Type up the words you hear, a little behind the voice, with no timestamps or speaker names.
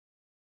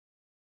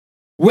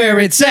where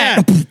it's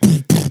at.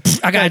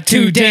 I got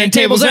 2 Dan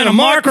tables and a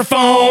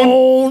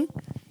microphone.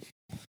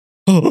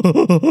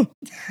 Hello,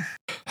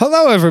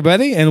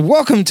 everybody, and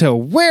welcome to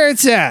Where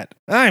It's At.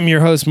 I'm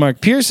your host, Mark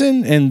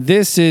Pearson, and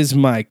this is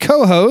my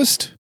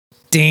co-host,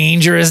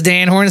 Dangerous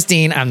Dan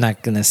Hornstein. I'm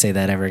not going to say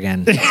that ever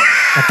again.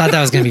 I thought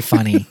that was going to be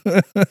funny.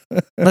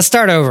 Let's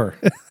start over.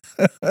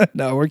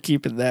 No, we're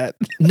keeping that.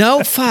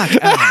 No, fuck.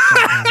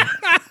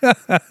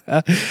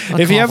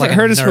 If you haven't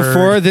heard us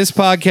before, this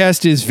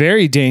podcast is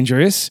very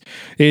dangerous.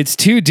 It's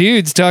 2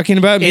 dudes talking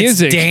about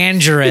music. It's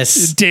dangerous.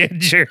 It's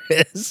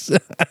dangerous.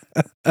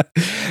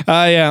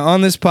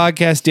 On this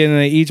podcast, Dan and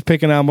I each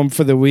pick an album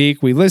for the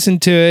week. We listen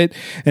to it,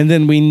 and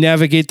then we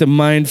navigate the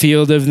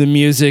minefield of the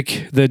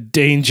music, the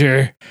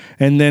danger,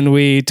 and then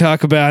we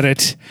talk about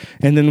it,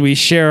 and then we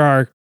share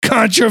our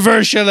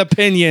controversial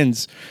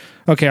opinions.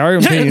 Okay, our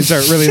opinions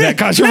aren't really that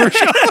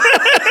controversial.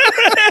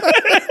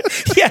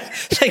 Yeah,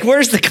 like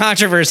where's the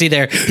controversy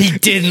there? He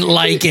didn't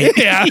like it.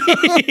 Yeah.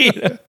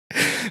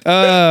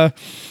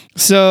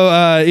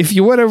 So if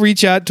you want to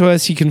reach out to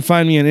us, you can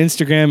find me on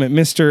Instagram at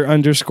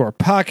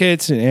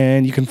Mr_Pockets,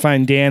 and you can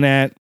find Dan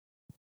at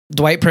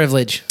Dwight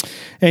Privilege.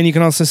 And you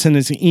can also send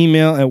us an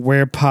email at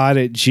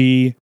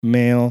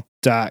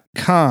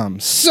wherepod@gmail.com.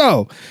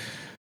 So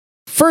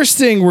first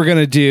thing we're going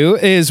to do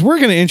is we're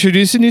going to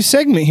introduce a new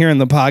segment here on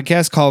the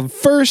podcast called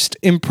First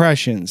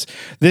Impressions.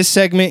 This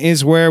segment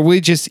is where we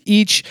just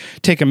each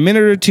take a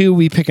minute or two.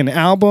 We pick an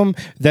album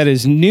that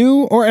is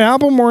new, or an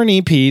album or an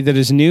EP that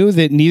is new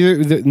that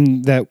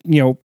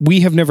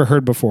we have never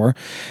heard before.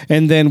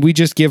 And then we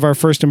just give our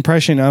first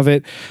impression of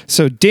it.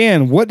 So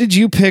Dan, what did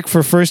you pick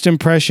for first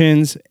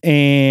impressions,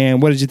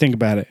 and what did you think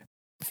about it?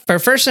 For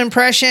first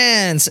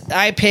impressions,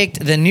 I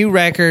picked the new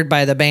record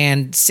by the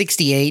band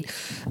 68.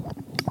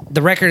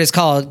 The record is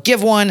called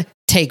Give One,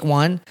 Take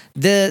One.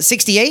 The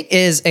 68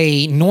 is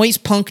a noise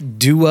punk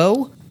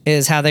duo,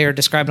 is how they are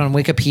described on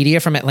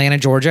Wikipedia, from Atlanta,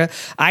 Georgia.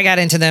 I got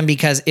into them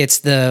because it's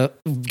the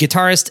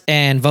guitarist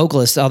and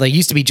vocalist, although he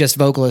used to be just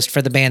vocalist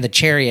for the band The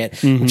Chariot,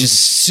 which is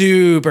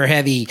super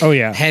heavy. Oh,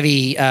 yeah.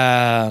 Heavy,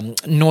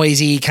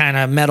 noisy kind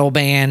of metal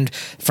band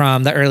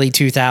from the early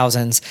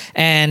 2000s.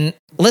 And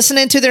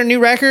listening to their new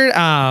record,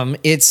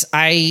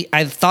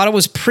 I thought it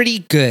was pretty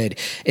good.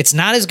 It's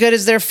not as good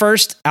as their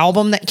first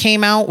album that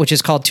came out, which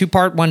is called Two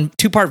Part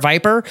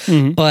Viper,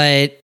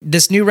 but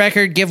this new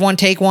record, Give One,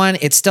 Take One,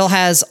 it still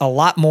has a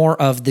lot more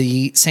of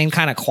the same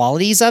kind of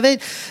qualities of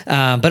it.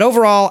 But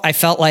overall, I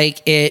felt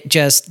like it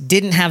just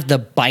didn't have the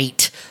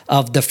bite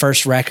of the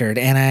first record.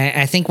 And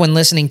I think when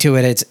listening to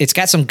it, it's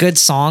got some good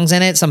songs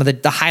in it. Some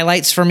of the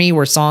highlights for me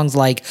were songs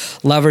like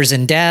Lovers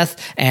in Death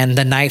and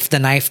The Knife, The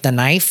Knife, The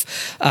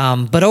Knife.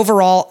 But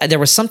overall, there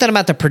was something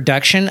about the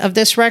production of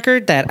this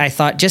record that I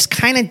thought just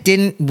kind of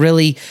didn't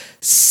really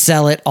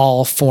sell it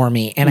all for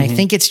me. And I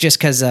think it's just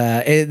because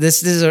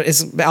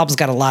this album's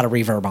got a lot of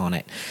reverb on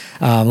it.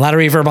 A lot of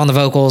reverb on the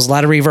vocals, a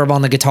lot of reverb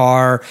on the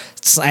guitar.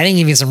 I think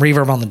even some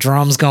reverb on the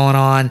drums going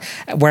on.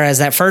 Whereas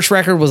that first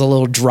record was a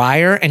little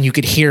drier, and you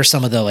could hear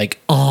some of the like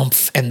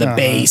oomph and the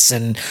bass.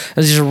 And it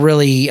was just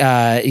really,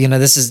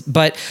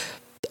 but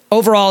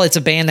overall, it's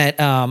a band that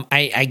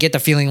I get the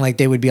feeling like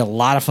they would be a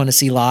lot of fun to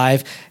see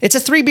live. It's a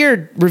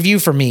 3-beer review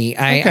for me.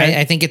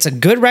 I think it's a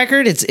good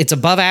record. It's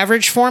above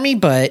average for me,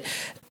 but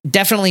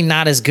definitely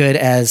not as good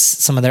as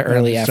some of their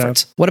early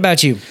efforts. What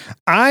about you?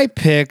 I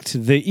picked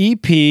the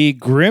EP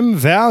Grim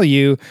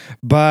Value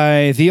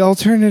by the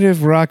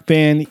alternative rock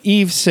band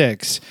Eve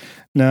 6.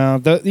 Now,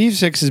 the Eve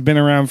 6 has been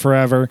around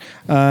forever.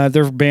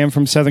 They're a band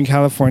from Southern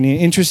California.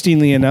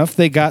 Interestingly enough,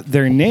 they got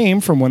their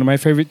name from one of my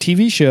favorite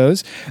TV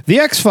shows, The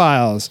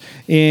X-Files.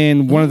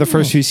 In one of the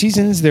first few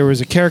seasons, there was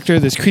a character,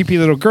 this creepy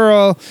little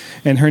girl,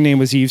 and her name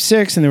was Eve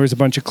 6, and there was a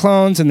bunch of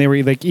clones, and they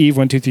were like Eve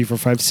 1, 2, 3, 4,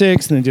 5,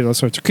 6, and they did all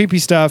sorts of creepy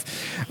stuff.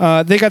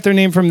 They got their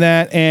name from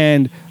that,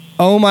 and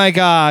oh my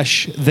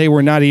gosh, they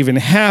were not even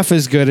half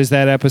as good as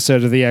that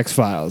episode of The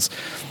X-Files.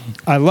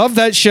 I love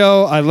that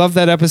show. I love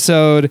that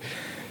episode.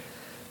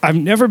 I've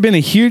never been a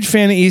huge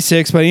fan of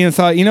E6, but I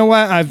thought, you know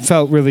what? I've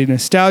felt really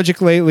nostalgic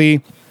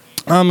lately.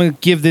 I'm going to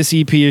give this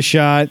EP a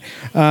shot.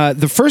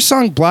 The first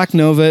song, Black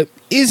Nova,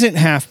 isn't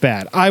half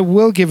bad. I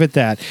will give it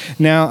that.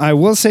 Now, I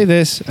will say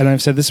this, and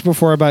I've said this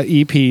before about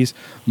EPs.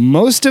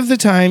 Most of the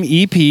time,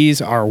 EPs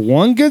are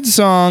one good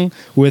song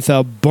with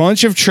a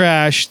bunch of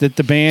trash that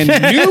the band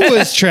knew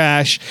was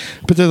trash,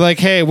 but they're like,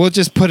 hey, we'll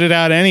just put it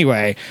out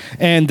anyway.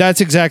 And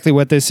that's exactly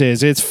what this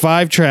is. It's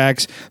 5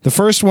 tracks. The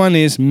first one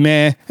is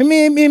meh. I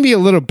mean, maybe a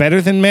little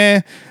better than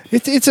meh.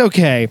 It's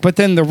okay. But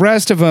then the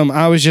rest of them,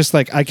 I was just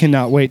like, I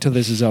cannot wait till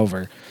this is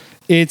over.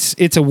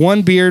 It's a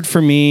one beard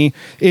for me.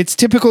 It's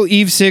typical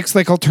Eve 6,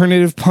 like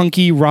alternative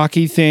punky,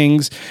 rocky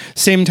things.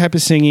 Same type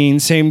of singing,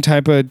 same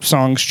type of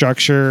song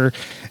structure.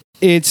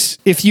 It's,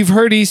 if you've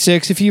heard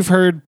E6, if you've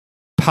heard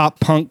pop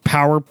punk,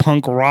 power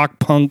punk, rock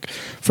punk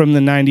from the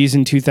 90s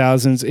and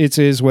 2000s, it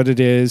is what it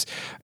is.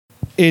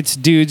 It's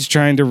dudes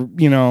trying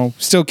to,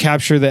 still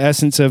capture the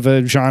essence of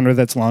a genre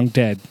that's long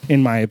dead,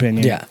 in my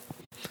opinion. Yeah.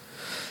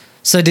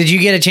 So did you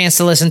get a chance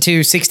to listen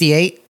to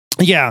 68?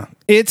 Yeah,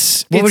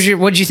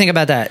 What'd you think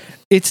about that?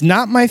 It's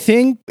not my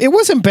thing. It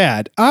wasn't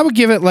bad. I would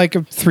give it like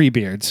a 3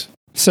 beards.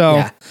 So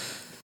Yeah.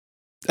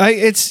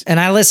 And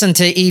I listened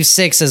to Eve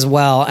 6 as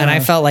well, and I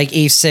felt like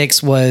Eve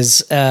 6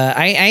 was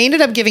I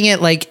ended up giving it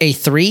like a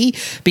 3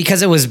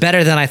 because it was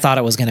better than I thought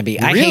it was going to be.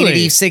 I hated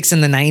Eve 6 in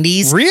the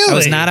 90s. Really? I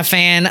was not a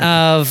fan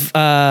of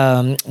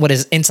what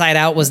is Inside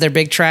Out was their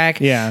big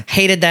track. Yeah.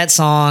 Hated that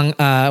song.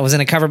 I was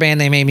in a cover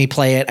band. They made me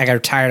play it. I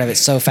got tired of it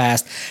so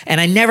fast, and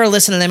I never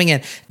listened to them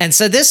again. And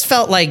so this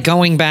felt like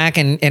going back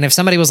and if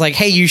somebody was like,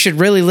 hey, you should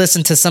really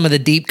listen to some of the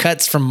deep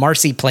cuts from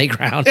Marcy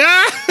Playground.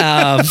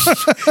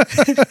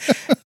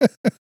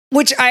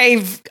 Which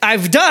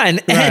I've done,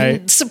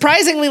 and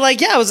surprisingly,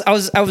 like, yeah, I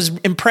was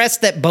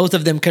impressed that both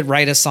of them could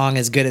write a song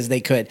as good as they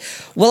could.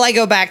 Will I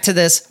go back to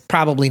this?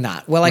 Probably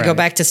not. Will I go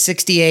back to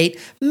 68?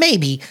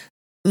 Maybe.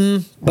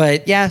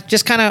 But yeah,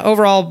 just kind of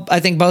overall, I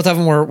think both of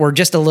them were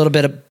just a little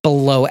bit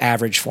below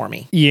average for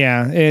me.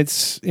 Yeah,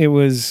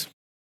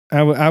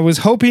 I was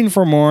hoping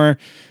for more.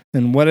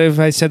 And what have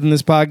I said in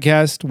this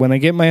podcast? When I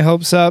get my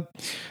hopes up,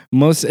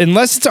 unless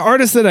it's an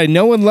artist that I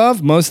know and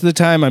love, most of the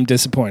time I'm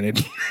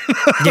disappointed.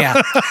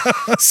 Yeah.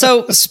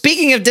 So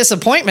speaking of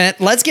disappointment,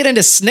 let's get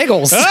into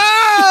Sniggles.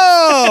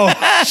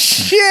 Oh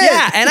shit!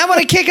 Yeah, and I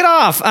want to kick it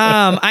off.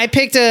 I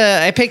picked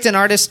an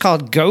artist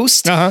called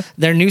Ghost.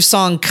 Their new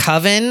song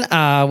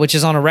Coven, which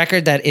is on a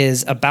record that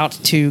is about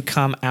to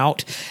come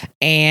out,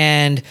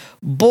 and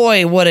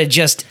boy,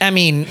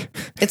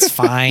 it's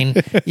fine.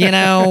 You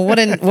know, what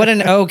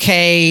an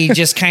okay,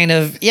 just kind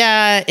of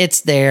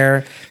it's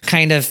there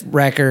kind of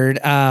record.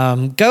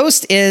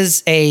 Ghost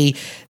is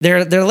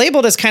they're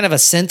labeled as kind of a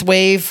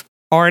synthwave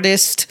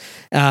artist.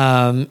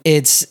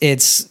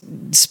 It's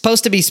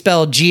supposed to be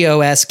spelled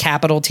GOS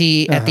capital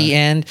T at the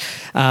end.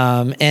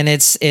 And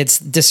it's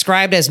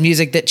described as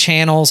music that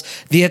channels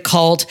the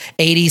occult,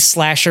 80s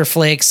slasher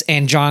flicks,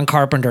 and John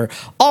Carpenter.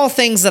 All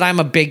things that I'm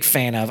a big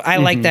fan of. I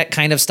like that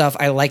kind of stuff.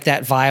 I like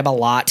that vibe a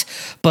lot.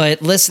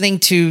 But listening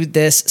to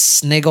this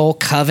Sniggle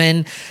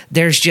Coven,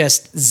 there's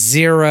just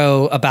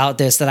zero about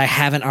this that I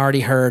haven't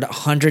already heard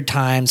 100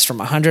 times from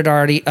 100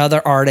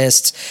 other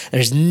artists.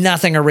 There's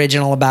nothing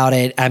original about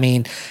it. I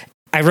mean,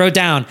 I wrote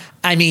down,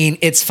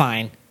 it's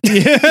fine.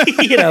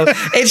 You know,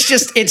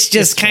 it's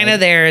just kind of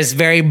there. It's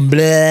very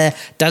bleh.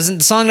 The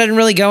song doesn't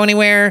really go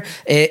anywhere.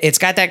 It's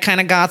got that kind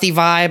of gothy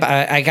vibe.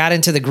 I got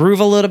into the groove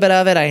a little bit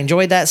of it. I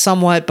enjoyed that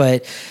somewhat,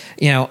 but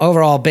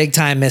overall, big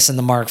time missing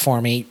the mark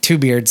for me. 2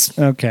 beards.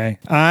 Okay.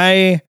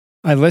 I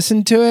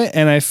listened to it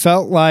and I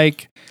felt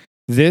like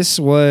this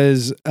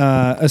was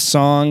a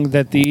song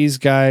that these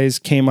guys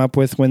came up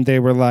with when they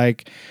were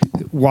like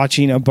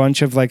watching a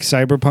bunch of like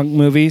cyberpunk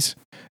movies.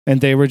 And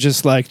they were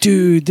just like,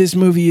 dude, this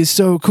movie is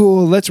so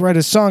cool. Let's write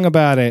a song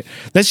about it.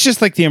 That's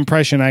just like the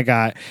impression I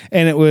got.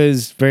 And it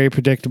was very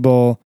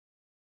predictable,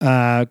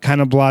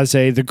 kind of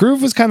blasé. The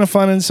groove was kind of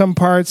fun in some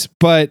parts,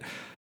 but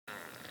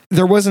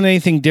there wasn't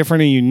anything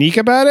different and unique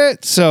about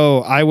it. So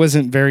I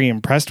wasn't very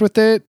impressed with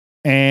it.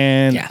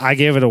 And I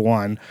gave it a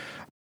 1.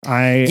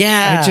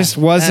 I just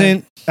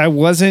wasn't,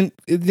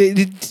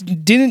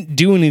 it didn't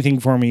do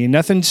anything for me.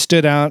 Nothing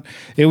stood out.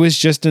 It was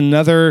just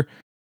another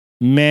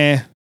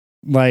meh,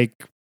 like,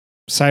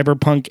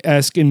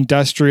 cyberpunk-esque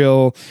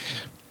industrial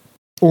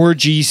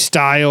orgy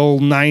style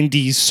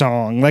 90s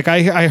song. Like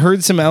I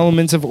heard some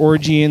elements of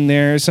orgy in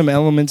there, some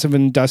elements of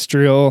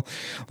industrial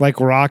like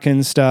rock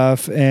and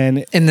stuff,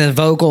 and in the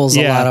vocals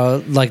a lot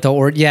of like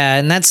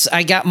and that's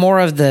I got more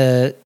of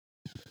the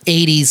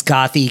 80s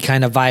gothy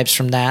kind of vibes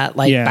from that,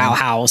 like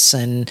Bauhaus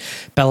and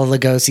Bela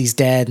Lugosi's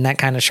Dead and that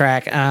kind of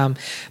track.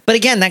 But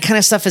again, that kind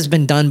of stuff has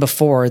been done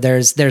before.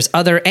 There's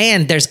other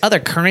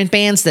current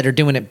bands that are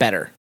doing it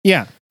better.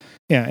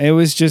 Yeah, it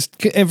was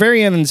just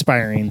very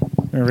uninspiring.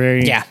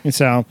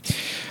 So,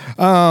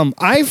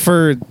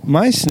 for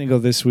my sniggle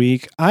this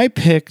week, I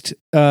picked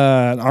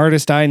an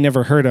artist I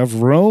never heard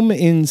of, Rome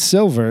in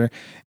Silver,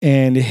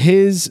 and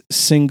his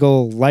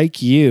single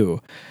 "Like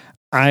You."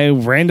 I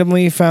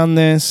randomly found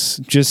this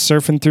just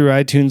surfing through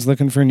iTunes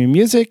looking for new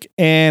music,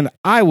 and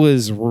I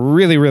was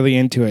really, really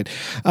into it.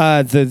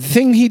 The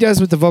thing he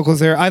does with the vocals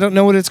there, I don't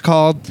know what it's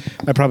called.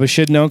 I probably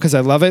should know because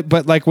I love it.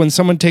 But like when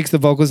someone takes the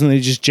vocals and they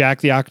just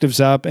jack the octaves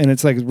up and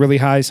it's like really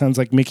high, sounds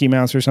like Mickey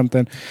Mouse or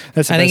something.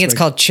 I think it's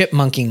called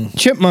chipmunking.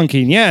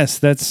 Chipmunking, yes.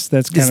 That's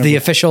kind of the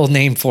official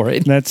name for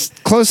it. That's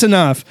close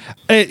enough.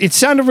 It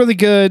sounded really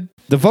good.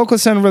 The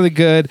vocals sounded really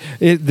good.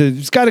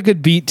 It's got a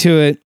good beat to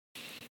it.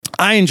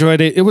 I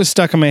enjoyed it. It was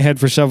stuck in my head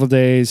for several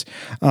days.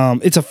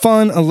 It's a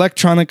fun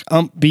electronic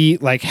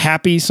upbeat, like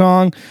happy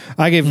song.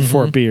 I gave it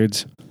 4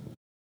 beards.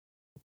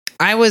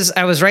 I was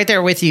right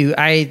there with you.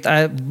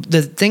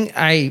 The thing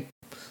I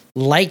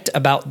liked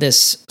about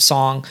this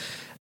song,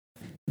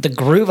 the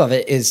groove of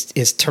it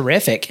is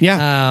terrific.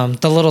 Yeah.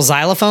 The little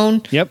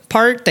xylophone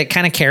part that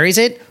kind of carries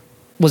it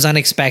was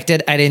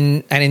unexpected. I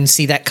didn't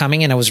see that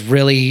coming, and I was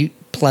really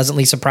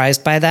pleasantly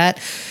surprised by that.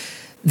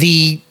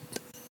 The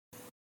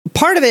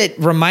part of it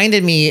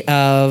reminded me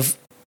of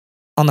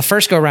on the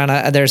first go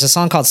around, there's a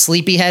song called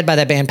Sleepyhead by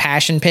that band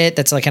Passion Pit.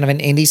 That's like kind of an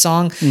indie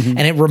song.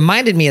 And it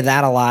reminded me of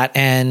that a lot.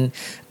 And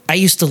I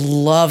used to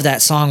love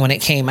that song when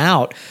it came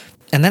out.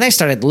 And then I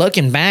started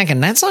looking back,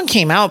 and that song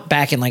came out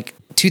back in like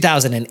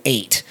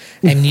 2008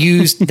 and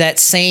used that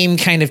same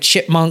kind of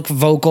chipmunk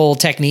vocal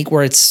technique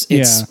where it's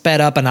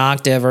sped up an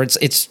octave, or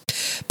it's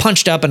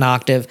punched up an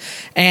octave.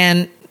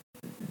 And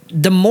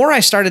the more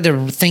I started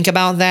to think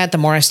about that, the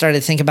more I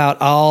started to think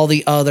about all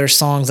the other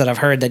songs that I've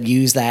heard that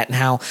use that, and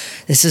how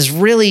this is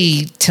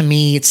really, to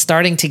me, it's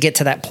starting to get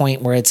to that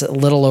point where it's a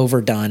little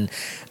overdone.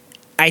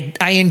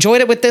 I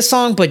enjoyed it with this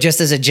song, but just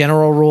as a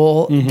general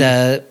rule,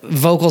 the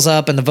vocals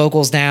up and the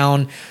vocals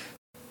down,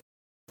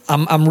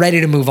 I'm ready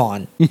to move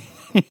on.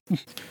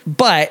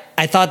 But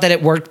I thought that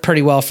it worked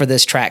pretty well for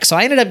this track. So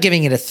I ended up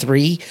giving it a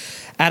 3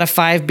 out of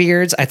 5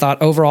 beards. I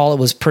thought overall it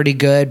was pretty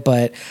good,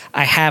 but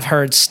I have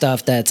heard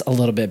stuff that's a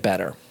little bit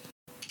better.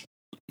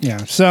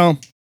 Yeah. So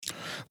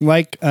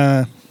like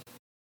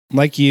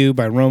You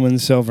by Roman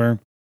Silver.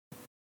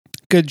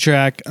 Good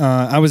track.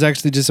 I was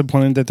actually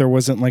disappointed that there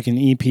wasn't like an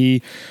EP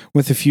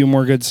with a few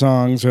more good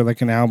songs or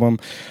like an album.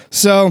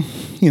 So,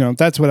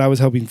 that's what I was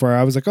hoping for.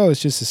 I was like, oh, it's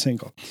just a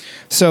single.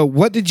 So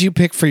what did you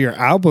pick for your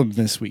album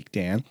this week,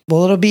 Dan?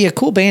 Well, it'll be a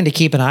cool band to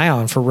keep an eye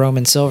on for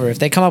Roman Silver. If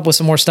they come up with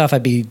some more stuff,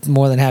 I'd be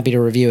more than happy to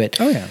review it.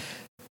 Oh, yeah.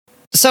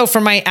 So for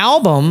my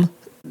album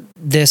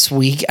this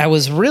week, I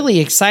was really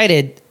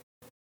excited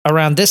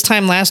around this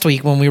time last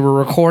week when we were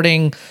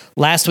recording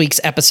last week's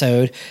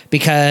episode,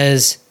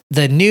 because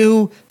the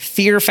new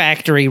Fear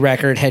Factory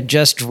record had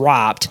just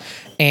dropped,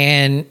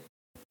 and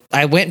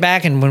I went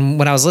back, and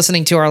when I was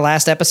listening to our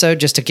last episode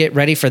just to get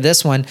ready for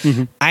this one,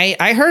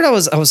 I heard I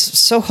was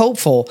so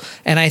hopeful,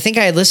 and I think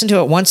I had listened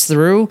to it once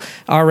through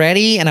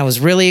already, and I was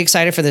really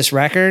excited for this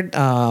record.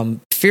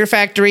 Fear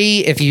Factory,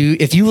 if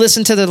you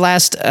listen to the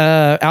last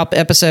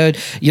episode,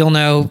 you'll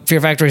know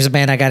Fear Factory is a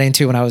band I got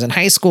into when I was in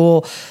high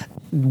school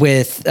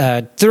with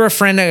through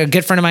a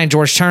good friend of mine,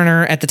 George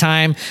Turner at the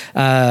time,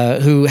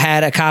 who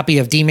had a copy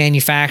of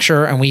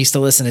Demanufacture, and we used to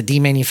listen to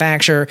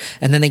Demanufacture,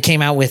 and then they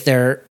came out with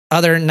their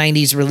other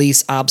 90s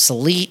release,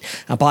 Obsolete.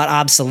 I bought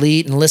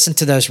Obsolete and listened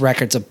to those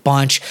records a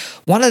bunch.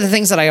 One of the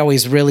things that I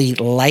always really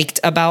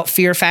liked about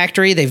Fear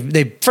Factory,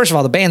 they first of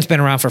all, the band's been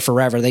around for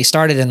forever. They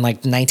started in like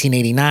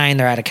 1989.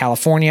 They're out of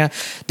California.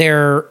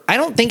 I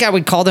don't think I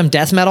would call them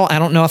death metal. I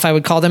don't know if I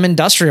would call them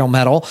industrial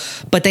metal,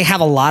 but they have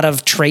a lot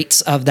of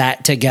traits of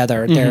that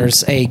together.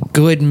 There's a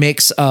good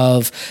mix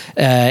of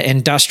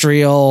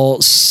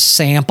industrial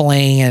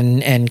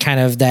sampling and kind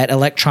of that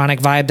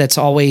electronic vibe that's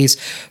always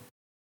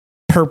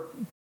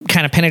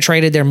kind of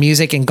penetrated their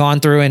music and gone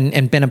through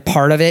and been a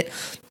part of it.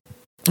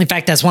 In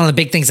fact, that's one of the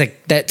big things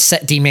that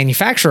set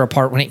Demanufacture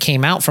apart when it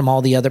came out from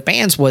all the other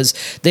bands, was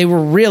they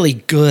were really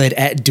good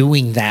at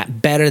doing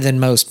that, better than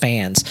most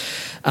bands.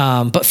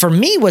 But for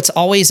me, what's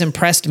always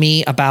impressed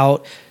me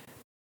about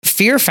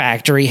Fear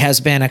Factory has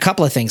been a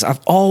couple of things.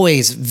 I've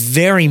always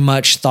very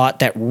much thought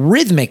that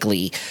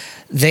rhythmically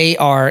they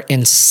are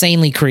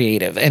insanely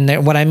creative.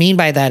 And what I mean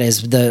by that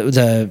is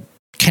the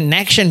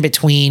connection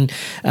between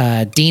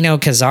Dino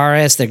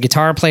Cazares, their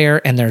guitar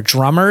player, and their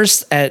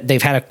drummers.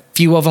 They've had a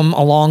few of them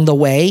along the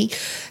way,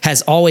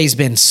 has always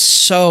been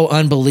so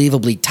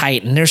unbelievably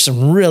tight. And there's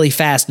some really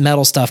fast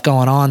metal stuff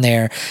going on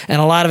there.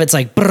 And a lot of it's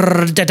like,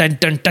 and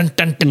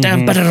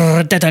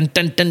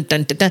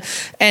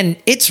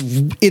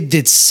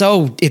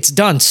it's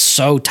done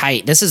so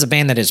tight. This is a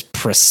band that is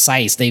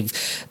precise.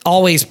 They've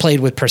always played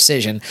with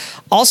precision.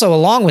 Also,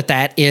 along with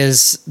that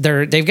is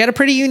they've got a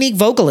pretty unique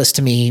vocalist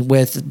to me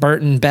with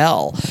Burton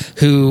Bell,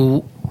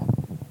 who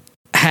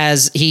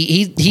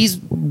he's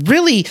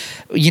really,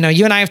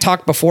 you and I have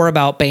talked before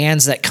about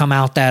bands that come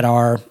out that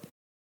are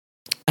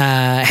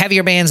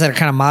heavier bands that are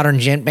kind of modern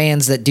gent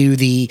bands that do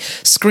the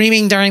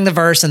screaming during the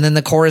verse, and then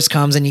the chorus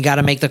comes and you got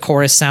to make the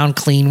chorus sound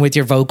clean with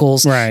your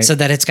vocals, right, so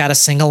that it's got a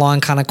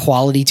sing-along kind of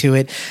quality to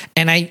it.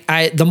 And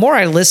I the more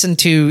I listened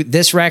to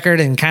this record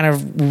and kind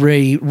of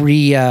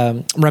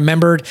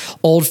remembered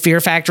old Fear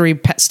Factory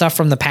stuff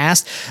from the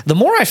past, the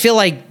more I feel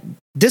like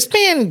this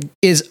band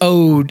is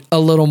owed a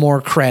little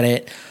more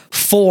credit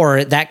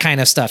for that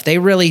kind of stuff. They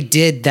really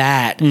did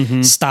that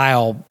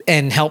style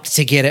and helped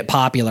to get it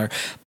popular.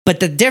 But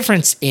the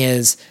difference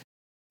is,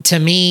 to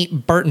me,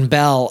 Burton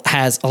Bell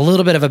has a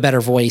little bit of a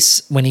better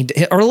voice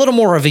or a little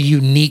more of a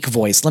unique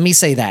voice. Let me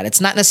say that. It's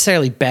not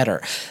necessarily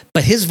better,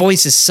 but his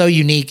voice is so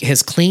unique,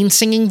 his clean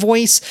singing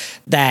voice,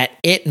 that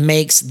it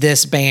makes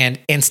this band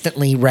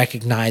instantly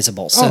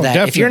recognizable. So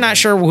if you're not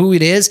sure who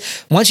it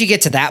is, once you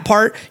get to that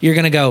part, you're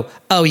going to go,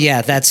 oh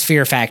yeah, that's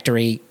Fear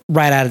Factory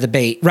right out of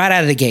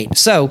the gate.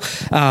 So,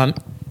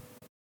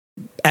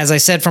 as I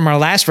said from our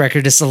last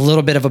record, it's a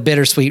little bit of a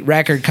bittersweet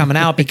record coming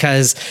out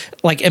because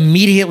like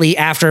immediately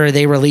after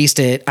they released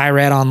it, I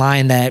read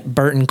online that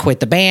Burton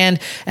quit the band,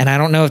 and I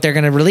don't know if they're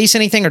going to release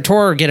anything or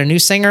tour or get a new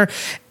singer.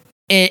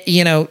 I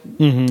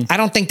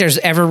don't think there's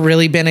ever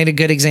really been a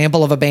good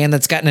example of a band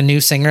that's gotten a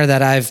new singer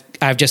that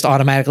I've just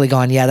automatically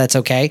gone, yeah, that's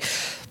okay.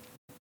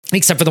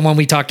 except for the one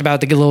we talked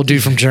about, the little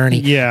dude from Journey.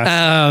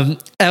 Yeah.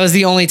 That was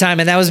the only time,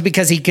 and that was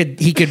because he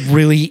could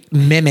really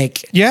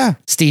mimic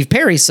Steve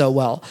Perry so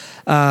well.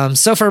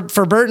 So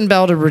for Burton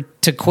Bell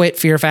to quit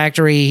Fear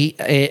Factory,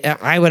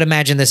 I would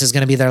imagine this is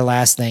going to be their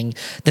last thing.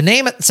 The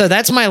name, so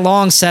that's my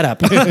long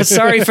setup.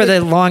 Sorry for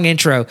the long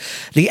intro.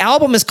 The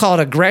album is called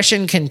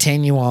Aggression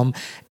Continuum,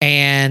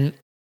 and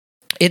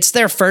it's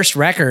their first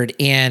record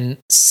in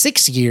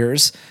 6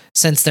 years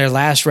since their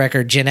last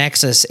record,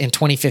 Genexus, in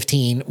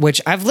 2015,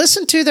 which I've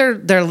listened to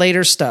their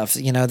later stuff.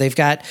 You know, they've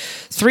got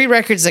 3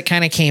 records that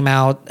kind of came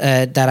out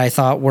that I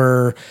thought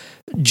were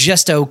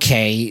just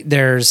okay.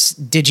 There's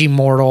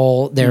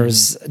Digimortal,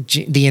 there's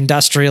The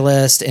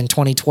Industrialist in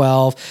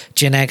 2012,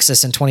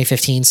 Genexus in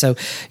 2015. So,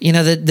 you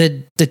know,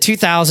 the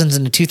 2000s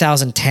and the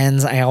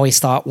 2010s, I always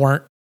thought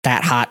weren't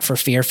that hot for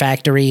Fear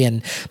Factory,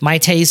 and my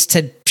taste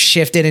had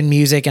shifted in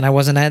music and I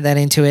wasn't that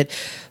into it.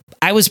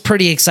 I was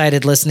pretty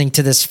excited listening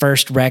to this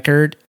first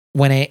record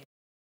when it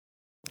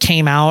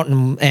came out,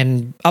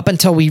 and up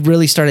until we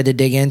really started to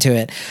dig into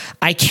it.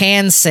 I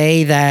can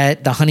say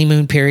that the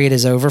honeymoon period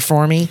is over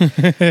for me.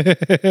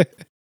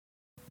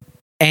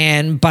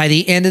 And by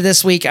the end of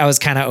this week, I was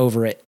kind of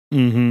over it.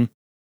 Mm-hmm.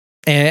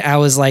 And I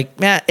was like,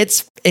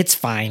 it's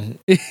fine.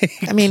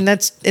 I mean,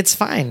 it's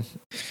fine.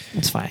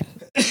 It's fine.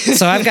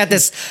 So I've got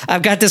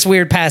this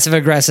weird passive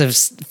aggressive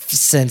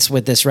sense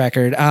with this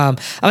record. I'm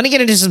going to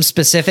get into some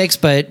specifics,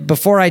 but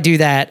before I do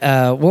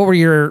that, what were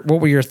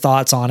your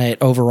thoughts on it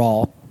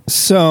overall?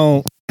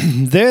 So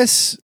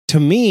this to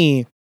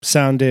me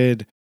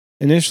sounded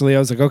initially, I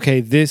was like,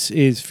 okay, this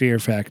is Fear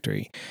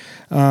Factory.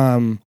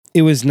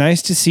 It was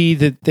nice to see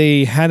that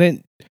they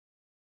hadn't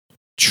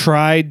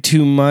tried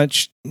too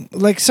much.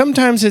 Like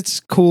sometimes it's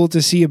cool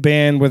to see a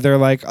band where they're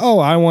like, oh,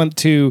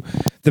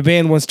 the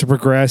band wants to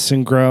progress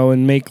and grow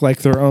and make like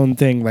their own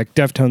thing, like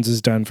Deftones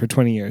has done for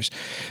 20 years.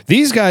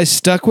 These guys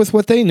stuck with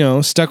what they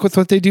know, stuck with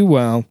what they do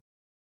well,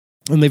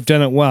 and they've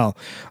done it well.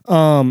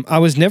 I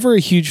was never a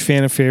huge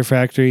fan of Fear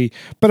Factory,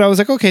 but I was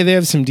like, okay, they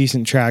have some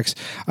decent tracks.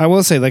 I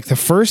will say, like, the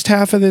first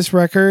half of this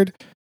record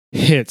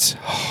hits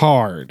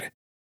hard.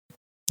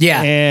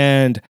 Yeah.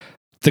 And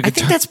I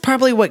think that's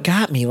probably what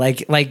got me.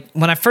 Like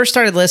when I first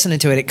started listening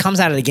to it, it comes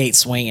out of the gate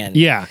swinging.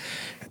 Yeah.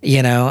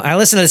 You know, I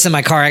listened to this in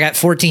my car. I got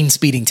 14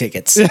 speeding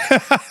tickets. So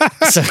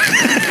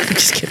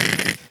just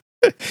kidding.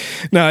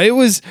 No, it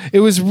was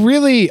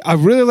really, I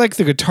really liked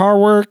the guitar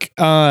work.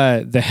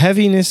 The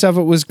heaviness of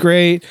it was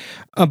great.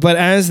 But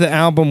as the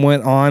album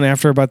went on,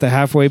 after about the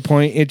halfway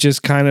point, it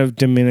just kind of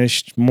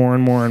diminished more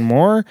and more and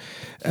more.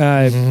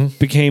 It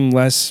became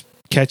less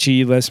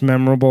catchy, less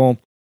memorable.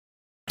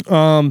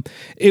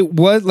 It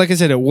was, like I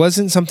said, it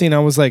wasn't something I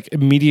was like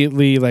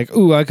immediately like,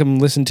 ooh, I can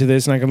listen to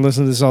this and I can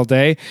listen to this all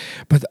day.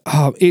 But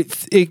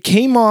it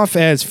came off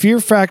as Fear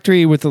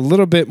Factory with a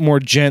little bit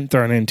more gent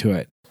thrown into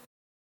it.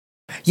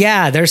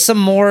 Yeah, there's a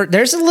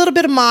little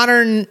bit of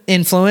modern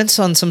influence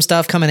on some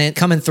stuff coming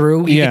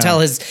through. You can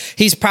tell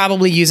he's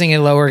probably using a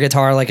lower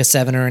guitar, like a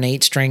 7 or an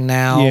 8 string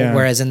now. Yeah.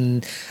 Whereas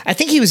I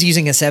think he was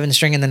using a 7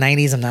 string in the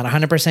 90s. I'm not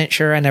 100%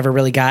 sure. I never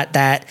really got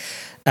that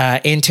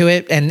into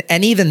it. And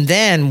even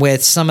then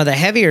with some of the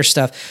heavier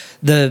stuff,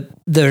 the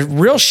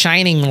real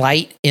shining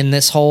light in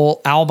this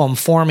whole album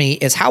for me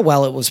is how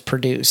well it was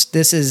produced.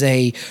 This is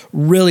a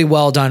really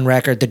well done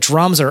record. The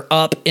drums are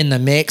up in the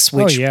mix,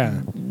 which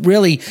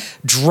really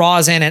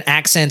draws in and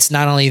accents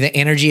not only the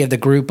energy of the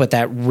group, but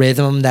that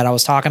rhythm that I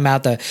was talking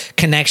about, the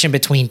connection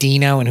between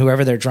Dino and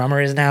whoever their drummer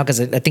is now,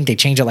 because I think they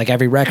change it like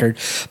every record.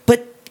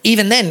 But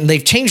even then,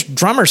 they've changed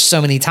drummers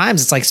so many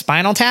times. It's like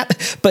Spinal Tap,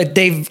 but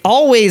they've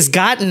always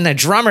gotten a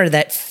drummer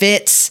that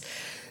fits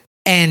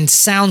and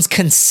sounds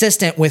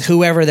consistent with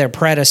whoever their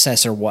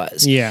predecessor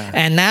was. Yeah.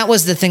 And that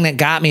was the thing that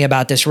got me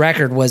about this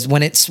record, was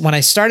when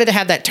I started to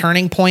have that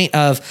turning point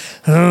of,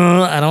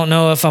 I don't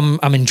know if I'm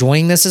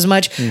enjoying this as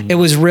much. It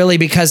was really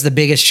because the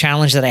biggest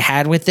challenge that I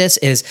had with this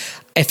is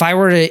if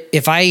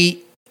I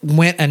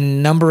went a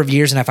number of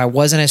years and if I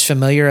wasn't as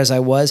familiar as I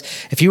was,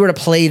 if you were to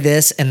play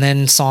this and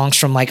then songs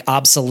from like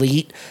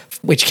Obsolete,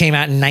 which came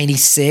out in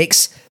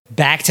 96,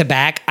 back to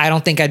back, I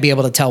don't think I'd be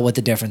able to tell what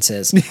the difference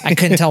is. I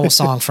couldn't tell a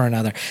song for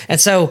another.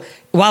 And so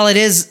while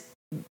it's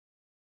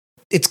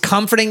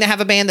comforting to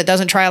have a band that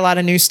doesn't try a lot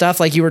of new stuff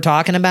like you were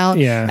talking about,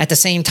 at the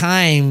same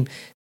time,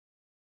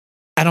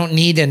 I don't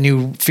need a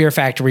new Fear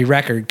Factory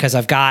record because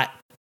I've got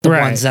the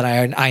ones that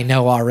I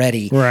know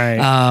already.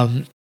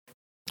 Right.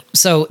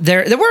 So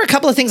there were a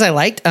couple of things I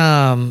liked.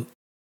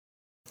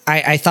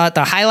 I thought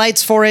the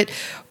highlights for it,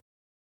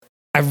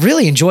 I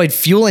really enjoyed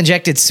Fuel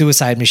Injected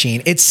Suicide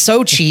Machine. It's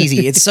so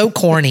cheesy. It's so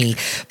corny,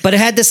 but it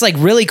had this like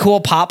really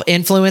cool pop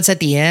influence at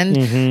the end.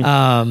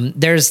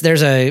 There's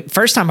a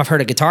first time I've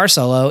heard a guitar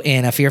solo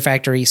in a Fear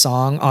Factory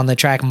song on the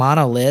track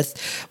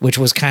Monolith, which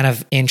was kind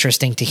of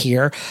interesting to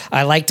hear.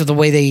 I liked the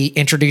way they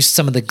introduced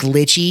some of the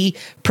glitchy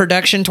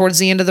production towards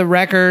the end of the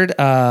record,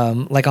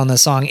 like on the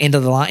song End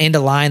of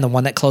Line, the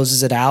one that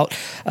closes it out,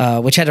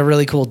 which had a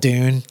really cool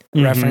Dune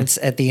reference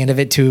at the end of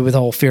it too, with the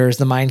whole Fear is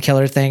the Mind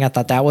Killer thing. I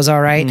thought that was all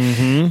right.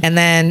 And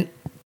then,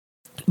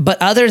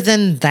 but other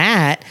than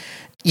that,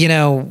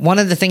 one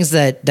of the things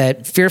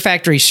that Fear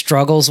Factory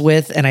struggles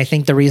with, and I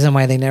think the reason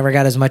why they never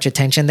got as much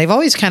attention, they've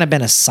always kind of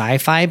been a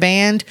sci-fi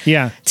band.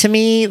 Yeah. To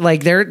me,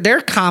 like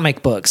they're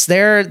comic books.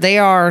 They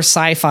are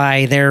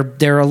sci-fi.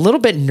 They're a little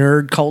bit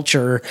nerd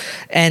culture,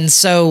 and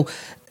so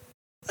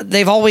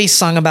they've always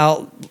sung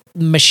about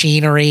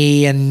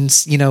machinery and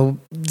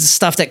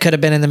stuff that could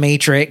have been in the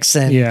Matrix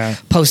and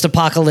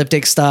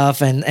post-apocalyptic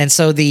stuff, and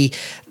so the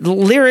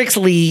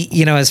lyrically,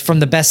 as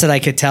from the best that I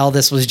could tell,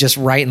 this was just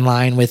right in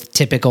line with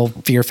typical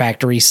Fear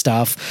Factory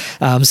stuff.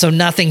 So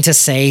nothing to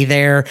say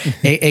there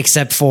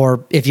except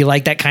for if you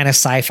like that kind of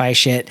sci-fi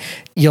shit,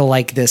 you'll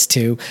like this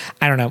too.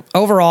 I don't know.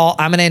 Overall,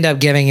 I'm gonna end up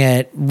giving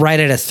it right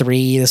at a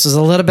 3. This was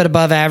a little bit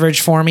above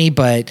average for me,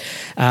 but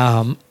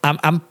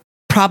I'm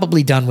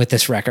probably done with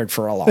this record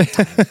for a long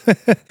time.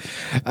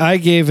 I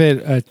gave it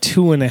a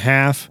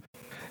 2.5.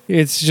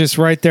 It's just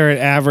right there at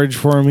average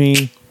for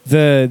me.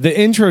 The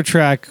intro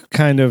track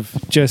kind of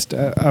just,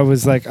 I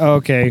was like, oh,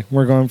 okay,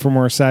 we're going for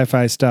more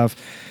sci-fi stuff.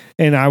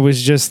 And I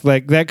was just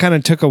like, that kind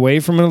of took away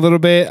from it a little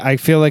bit. I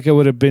feel like it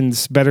would have been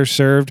better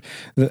served,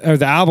 or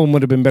the album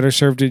would have been better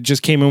served. It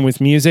just came in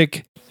with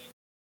music.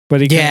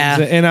 But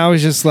and I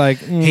was just like,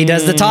 he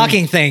does the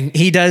talking thing.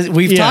 He does.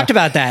 We've talked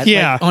about that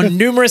on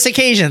numerous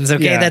occasions.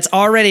 Okay. That's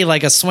already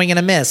like a swing and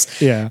a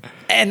miss. Yeah.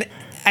 And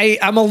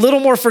I'm a little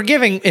more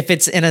forgiving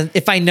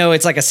if I know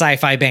it's like a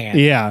sci-fi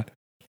band. Yeah.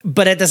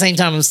 But at the same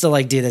time, I'm still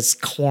like, dude, it's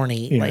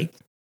corny. Yeah. Like,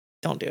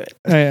 don't do it.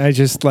 I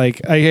just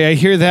like, I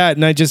hear that,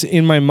 and I just,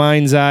 in my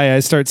mind's eye, I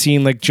start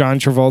seeing like John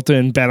Travolta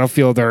in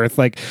Battlefield Earth,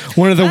 like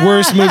one of the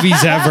worst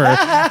movies ever.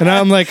 And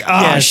I'm like,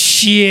 oh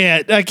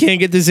shit, I can't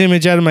get this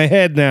image out of my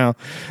head now.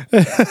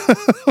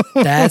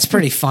 That's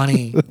pretty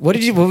funny. What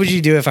would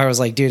you do if I was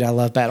like, dude, I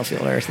love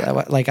Battlefield Earth.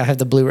 Like, I have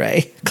the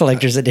Blu-ray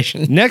collector's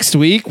edition. Next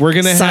week, we're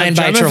going to have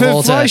Jonathan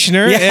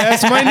Fleischner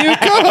as my new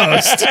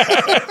co-host.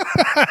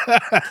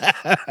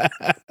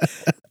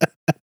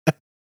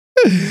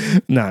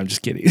 No, I'm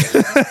just kidding.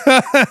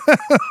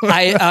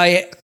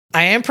 I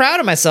am proud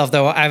of myself,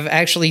 though. I've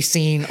actually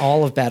seen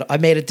all of Battle. I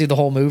made it through the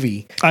whole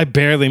movie. I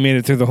barely made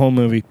it through the whole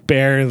movie.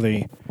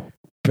 Barely.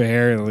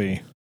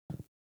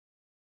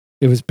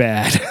 It was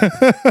bad.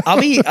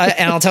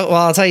 I'll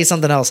tell you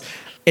something else.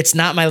 It's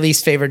not my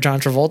least favorite John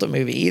Travolta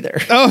movie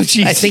either. Oh,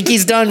 jeez. I think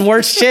he's done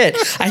worse shit.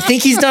 I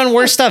think he's done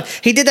worse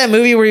stuff. He did that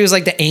movie where he was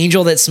like the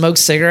angel that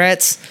smokes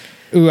cigarettes.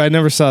 Ooh, I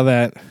never saw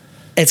that.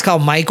 It's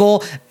called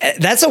Michael.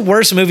 That's a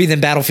worse movie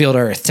than Battlefield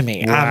Earth to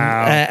me.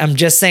 Wow. I'm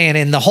just saying,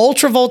 in the whole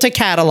Travolta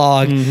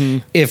catalog,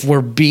 if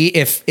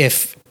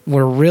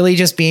we're really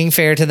just being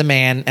fair to the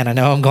man, and I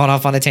know I'm going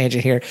off on a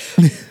tangent here,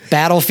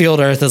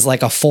 Battlefield Earth is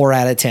like a 4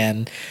 out of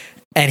 10,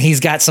 and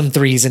he's got some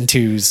 3s and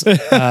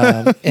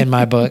 2s in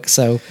my book.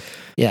 So,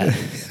 yeah.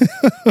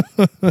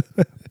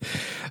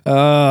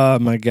 Oh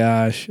my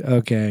gosh.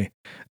 Okay.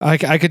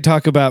 I could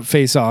talk about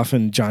Face Off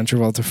and John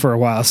Travolta for a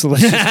while, so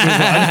let's just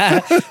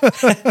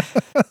move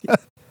on.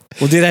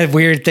 We'll do that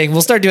weird thing.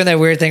 We'll start doing that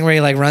weird thing where he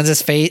like runs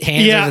his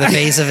hands over the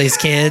face of his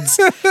kids.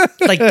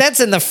 Like, that's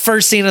in the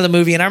first scene of the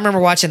movie, and I remember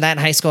watching that in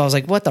high school. I was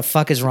like, "What the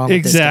fuck is wrong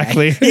with this guy?"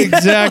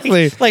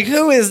 Exactly. like,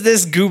 who is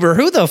this goober?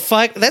 Who the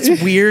fuck?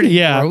 That's weird.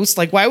 And gross.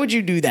 Like, why would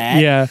you do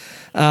that? Yeah.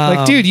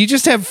 Like, dude, you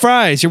just have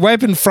fries. You're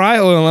wiping fry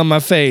oil on my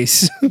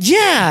face.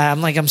 Yeah.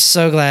 I'm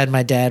so glad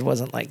my dad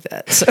wasn't like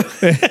that. So.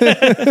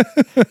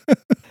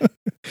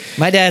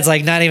 My dad's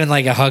like not even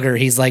like a hugger.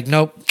 He's like,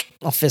 nope,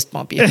 I'll fist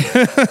bump you.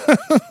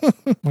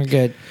 We're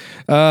good.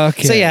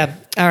 Okay. So yeah.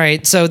 All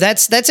right. So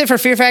that's it for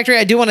Fear Factory.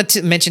 I do want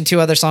to mention 2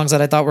 other songs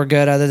that I thought were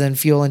good other than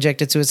Fuel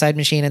Injected Suicide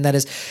Machine. And that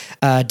is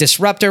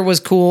Disruptor was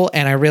cool.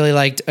 And I really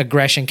liked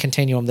Aggression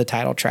Continuum, the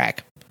title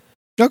track.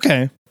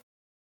 Okay.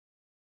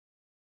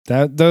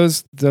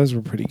 Those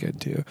were pretty good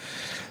too.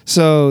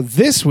 So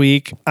this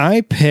week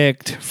I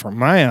picked for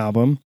my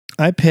album,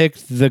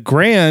 The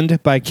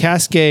Grand by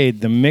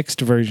Kaskade, the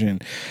mixed version.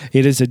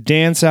 It is a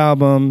dance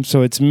album,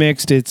 so it's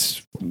mixed.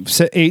 It's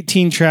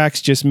 18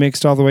 tracks just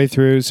mixed all the way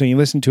through. So you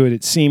listen to it,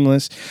 it's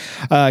seamless.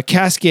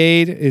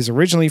 Kaskade is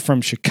originally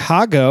from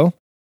Chicago.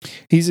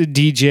 He's a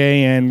DJ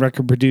and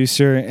record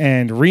producer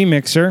and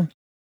remixer.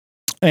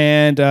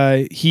 And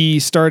he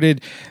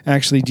started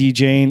actually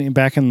DJing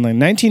back in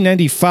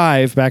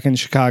 1995 back in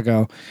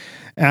Chicago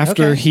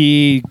after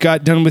he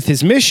got done with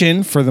his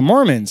mission for the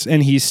Mormons,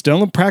 and he's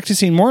still a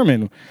practicing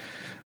Mormon.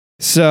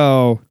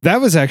 So that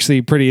was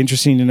actually pretty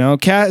interesting to know.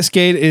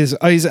 Kaskade his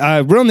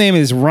real name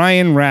is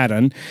Ryan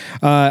Radon.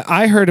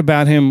 I heard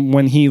about him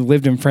when he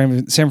lived in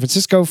San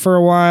Francisco for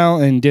a while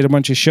and did a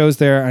bunch of shows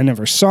there. I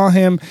never saw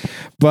him,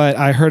 but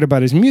I heard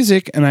about his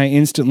music and I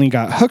instantly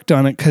got hooked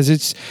on it because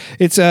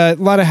it's a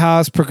lot of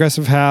house,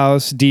 progressive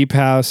house, deep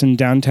house, and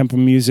down-tempo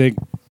music.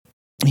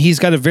 he's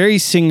got a very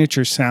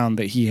signature sound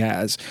that he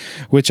has,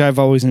 which I've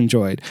always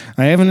enjoyed.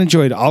 I haven't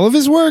enjoyed all of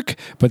his work,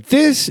 but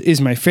this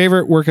is my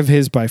favorite work of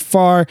his by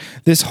far.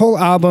 This whole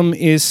album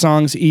is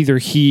songs either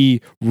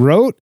he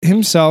wrote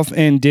himself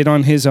and did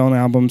on his own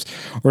albums,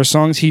 or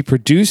songs he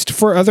produced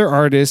for other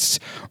artists,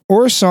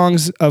 or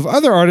songs of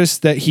other artists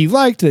that he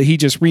liked that he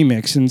just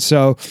remixed. And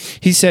so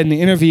he said in the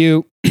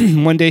interview,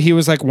 one day he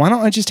was like, why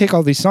don't I just take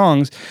all these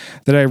songs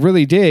that I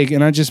really dig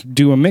and I just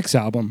do a mix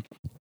album?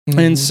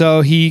 And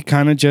so he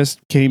kind of just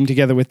came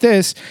together with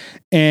this.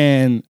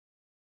 And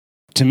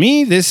to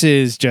me, this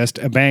is just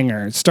a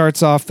banger. It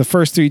starts off, the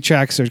first 3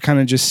 tracks are kind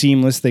of just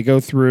seamless. They go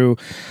through.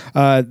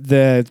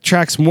 The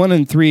tracks 1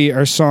 and 3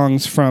 are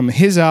songs from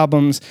his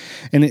albums.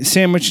 And it's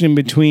sandwiched in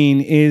between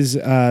is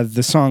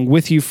the song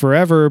With You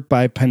Forever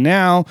by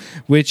Panau,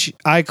 which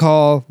I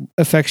call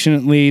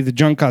affectionately the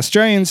Drunk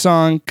Australian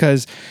song,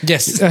 because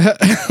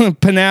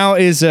Panau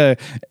is a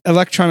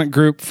electronic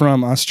group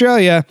from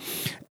Australia.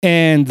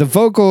 And the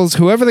vocals,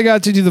 whoever they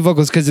got to do the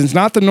vocals, because it's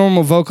not the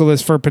normal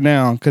vocalist for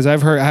Panau, because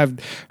I've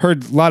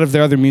heard a lot of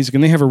their other music,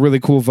 and they have a really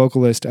cool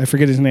vocalist. I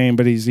forget his name,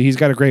 but he's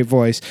got a great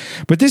voice.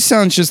 But this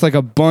sounds just like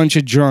a bunch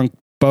of drunk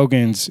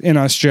bogans in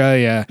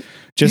Australia.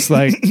 Just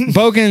like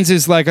bogans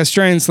is like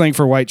Australian slang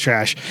for white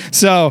trash.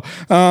 So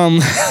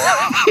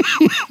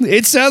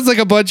it sounds like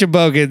a bunch of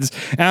bogans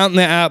out in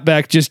the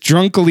outback just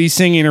drunkily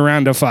singing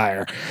around a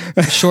fire.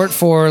 Short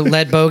for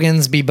let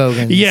bogans be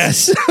bogans.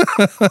 Yes.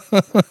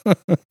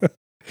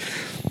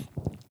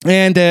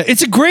 And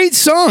it's a great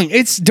song.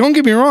 Don't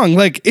get me wrong,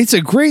 like, it's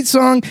a great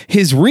song.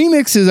 His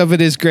remixes of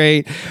it is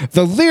great.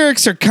 The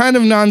lyrics are kind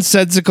of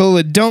nonsensical.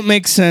 It don't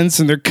make sense,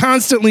 and they're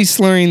constantly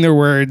slurring their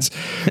words.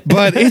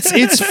 But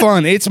it's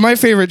fun. It's my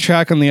favorite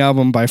track on the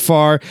album by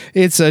far.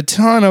 It's a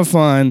ton of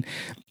fun,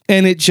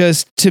 and it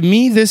just, to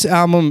me, this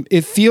album,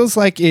 it feels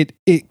like it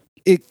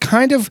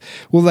kind of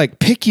will like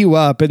pick you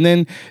up, and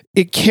then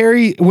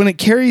when it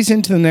carries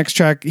into the next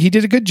track, he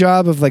did a good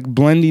job of like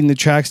blending the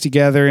tracks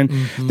together. And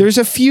there's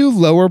a few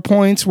lower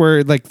points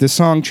where like the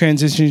song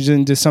transitions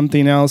into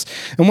something else.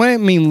 And when I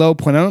mean low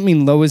point, I don't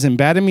mean low as in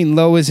bad. I mean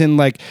low as in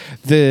like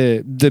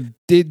the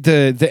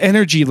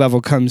energy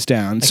level comes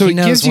down. Like so he it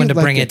knows gives when you to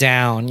like bring it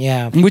down.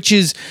 Yeah. Which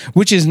is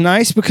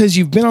nice, because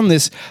you've been on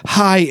this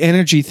high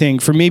energy thing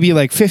for maybe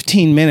like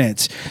 15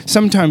 minutes,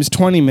 sometimes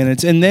 20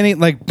 minutes. And then it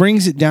like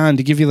brings it down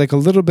to give you like a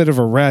little bit of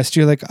a rest.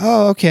 You're like,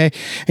 oh, okay.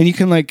 And you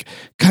can like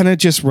kind of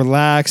just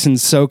relax and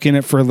soak in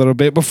it for a little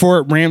bit before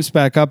it ramps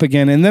back up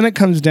again. And then it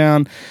comes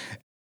down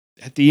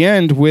at the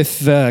end with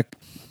the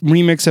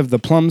remix of the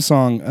Plum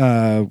song.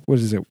 What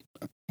is it?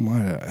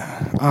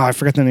 I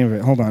forgot the name of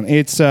it. Hold on.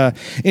 It's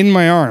In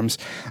My Arms.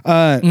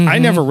 I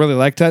never really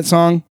liked that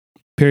song,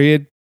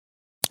 period.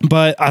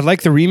 But I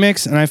like the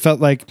remix, and I felt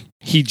like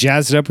he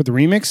jazzed it up with the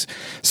remix.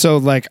 So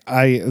like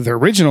the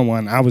original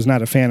one, I was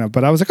not a fan of,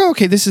 but I was like, oh,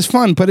 okay, this is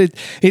fun. But it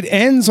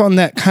ends on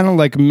that kind of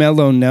like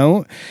mellow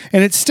note,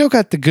 and it's still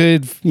got the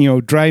good,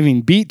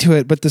 driving beat to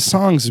it, but the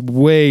song's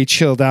way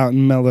chilled out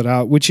and mellowed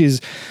out, which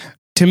is,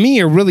 to me,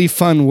 a really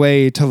fun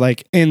way to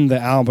like end the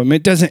album.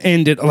 It doesn't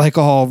end it like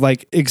all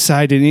like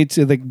excited. It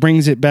like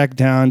brings it back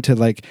down to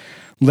like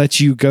let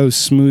you go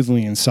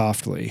smoothly and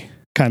softly,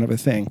 kind of a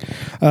thing.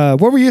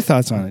 What were your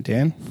thoughts on it,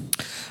 Dan?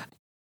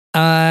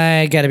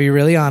 I got to be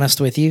really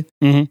honest with you.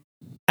 Mm-hmm.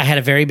 I had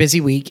a very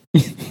busy week.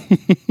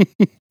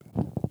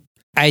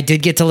 I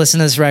did get to listen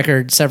to this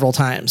record several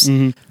times.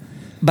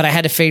 But I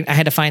had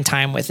to find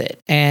time with it.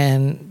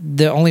 And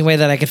the only way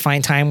that I could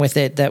find time with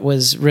it that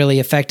was really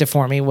effective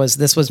for me was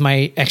this was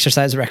my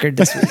exercise record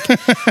this week.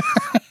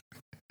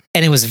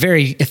 And it was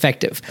very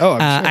effective. Oh, I'm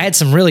sure. I had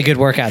some really good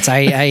workouts.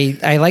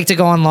 I like to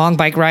go on long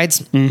bike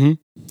rides. And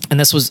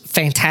this was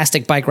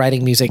fantastic bike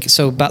riding music.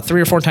 So about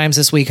 3 or 4 times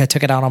this week, I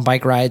took it out on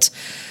bike rides.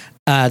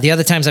 The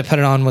other times I put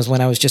it on was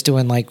when I was just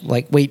doing like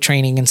weight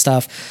training and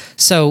stuff.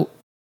 So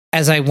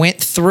as I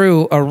went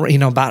through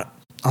about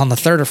on the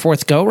 3rd or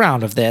 4th go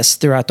round of this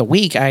throughout the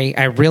week,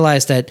 I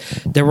realized that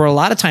there were a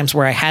lot of times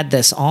where I had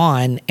this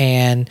on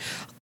and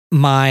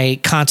my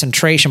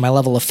concentration, my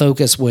level of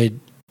focus would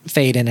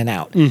fade in and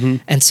out.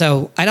 And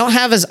so I don't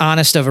have as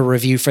honest of a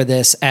review for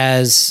this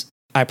as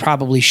I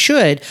probably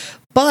should,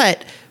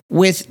 but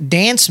with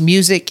dance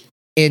music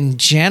in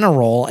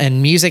general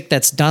and music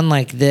that's done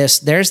like this,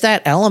 there's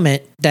that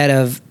element that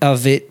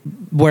of it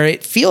where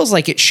it feels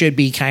like it should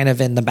be kind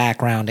of in the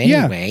background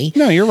anyway.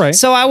 Yeah. No, you're right.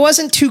 So I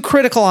wasn't too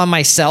critical on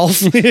myself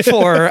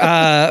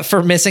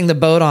for missing the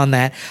boat on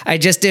that.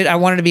 I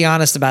wanted to be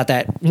honest about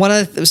that.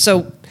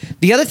 So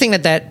the other thing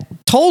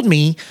that told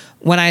me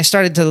when I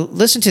started to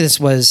listen to this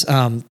was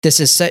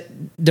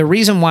the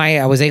reason why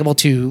I was able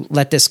to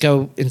let this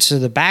go into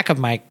the back of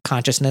my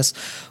consciousness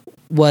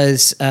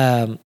was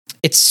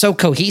it's so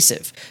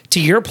cohesive. To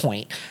your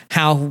point,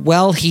 how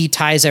well he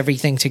ties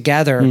everything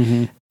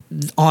together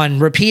on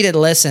repeated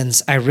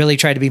listens. I really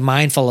try to be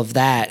mindful of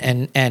that.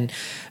 And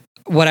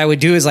what I would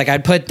do is like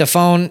I'd put the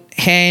phone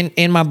hand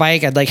in my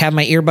bike. I'd like have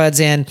my earbuds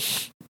in.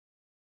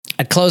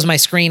 I'd close my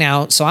screen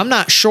out. So I'm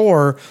not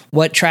sure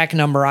what track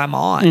number I'm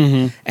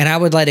on. And I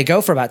would let it go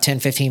for about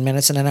 10, 15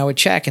 minutes. And then I would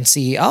check and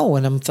see,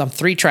 and I'm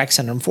 3 tracks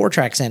in, I'm 4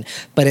 tracks in.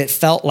 But it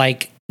felt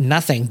like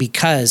nothing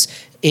because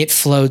it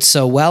flowed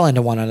so well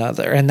into one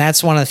another. And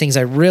that's one of the things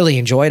I really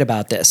enjoyed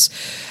about this.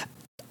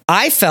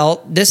 I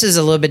felt this is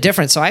a little bit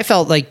different. So I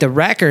felt like the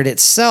record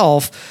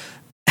itself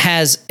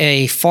has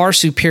a far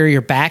superior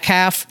back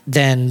half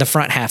than the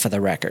front half of the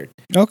record.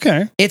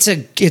 Okay. It's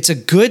a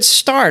good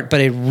start,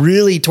 but it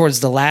really towards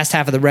the last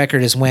half of the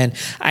record is when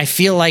I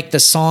feel like the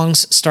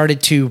songs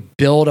started to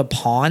build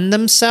upon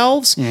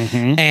themselves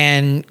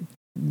and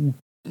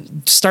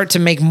start to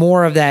make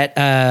more of that.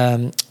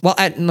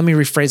 Let me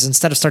rephrase.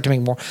 Instead of start to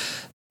make more,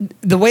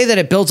 the way that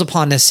it builds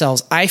upon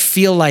themselves, I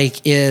feel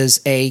like is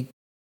a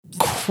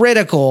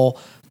critical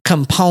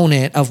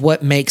component of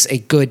what makes a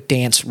good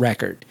dance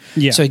record.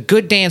 Yeah. So a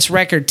good dance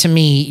record to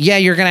me,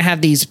 you're going to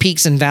have these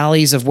peaks and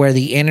valleys of where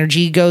the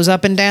energy goes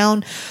up and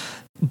down,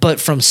 but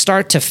from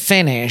start to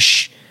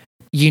finish,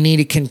 you need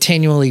to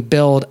continually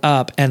build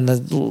up,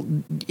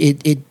 and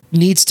it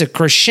needs to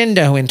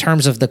crescendo in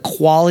terms of the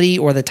quality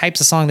or the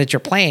types of song that you're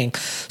playing,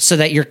 so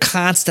that you're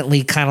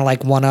constantly kind of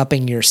like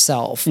one-upping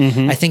yourself.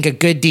 I think a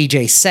good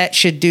DJ set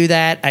should do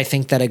that. I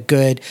think that a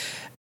good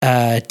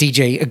a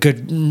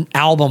good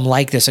album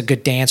like this, a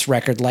good dance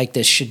record like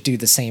this should do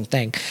the same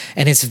thing.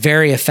 And it's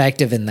very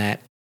effective in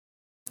that.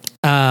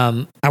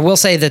 I will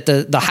say that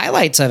the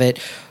highlights of it,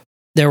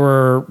 there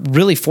were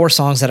really 4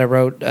 songs that I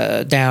wrote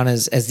down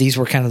as these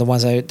were kind of the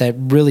ones that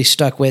really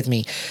stuck with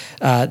me.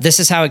 This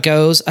Is How It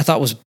Goes, I thought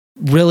was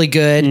really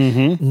good.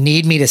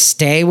 Need Me to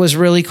Stay was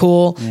really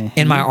cool.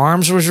 In My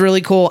Arms was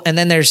really cool. And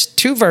then there's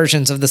 2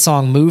 versions of the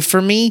song Move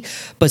For Me,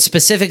 but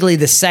specifically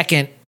the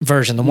second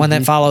version, the one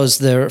that follows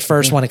the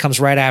first one, it comes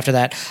right after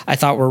that, I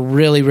thought were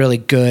really, really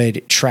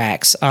good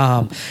tracks.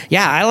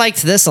 I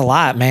liked this a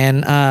lot,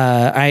 man.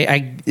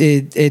 I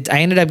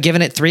ended up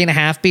giving it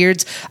 3.5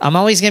 beards. I'm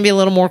always going to be a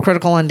little more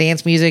critical on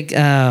dance music,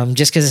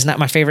 just because it's not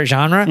my favorite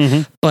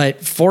genre.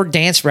 But for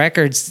dance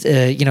records,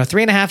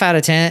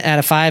 3.5 out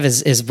of 5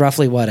 is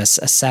roughly what, a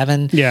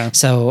 7. Yeah.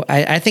 So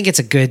I think it's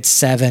a good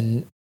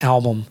 7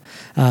 album.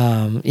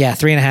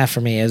 3.5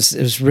 for me. It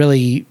was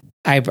really.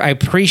 I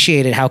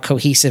appreciated how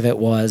cohesive it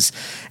was,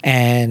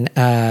 and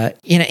I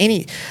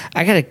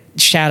gotta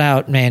shout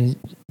out, man.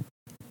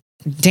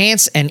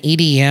 Dance and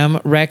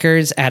EDM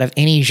records out of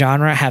any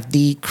genre have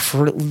the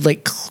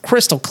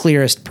crystal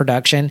clearest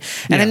production,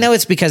 and I know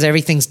it's because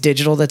everything's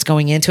digital that's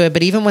going into it.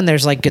 But even when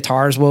there's like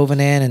guitars woven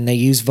in and they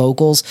use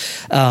vocals,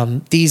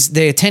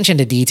 the attention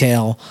to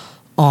detail.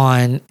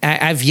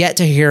 I've yet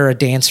to hear a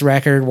dance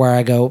record where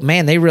I go,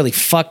 man, they really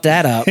fucked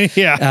that up.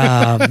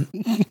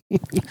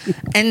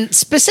 And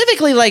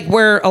specifically, like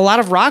where a lot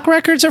of rock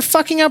records are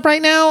fucking up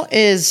right now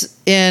is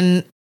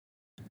in.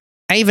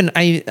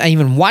 I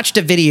even watched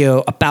a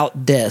video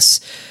about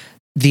this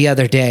the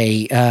other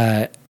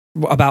day.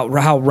 About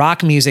how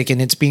rock music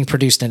and it's being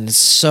produced and it's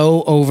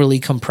so overly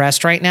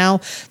compressed right now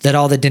that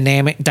all the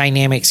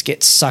dynamics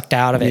get sucked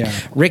out of it.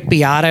 Rick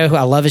Beato, who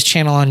I love his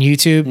channel on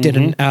YouTube,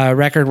 did a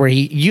record where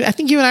I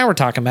think you and I were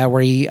talking about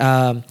where he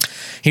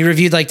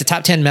reviewed like the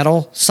top 10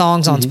 metal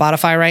songs on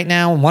Spotify right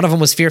now. And one of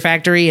them was Fear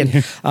Factory, and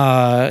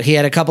he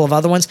had a couple of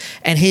other ones.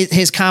 And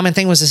his common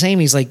thing was the same.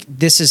 He's like,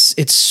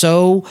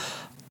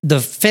 the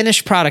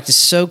finished product is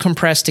so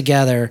compressed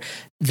together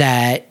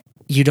that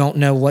you don't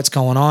know what's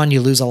going on.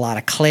 You lose a lot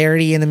of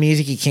clarity in the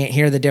music. You can't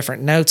hear the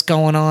different notes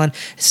going on.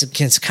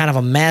 It's kind of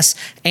a mess,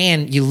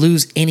 and you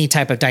lose any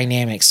type of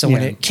dynamics. So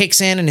when it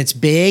kicks in and it's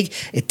big,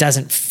 it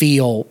doesn't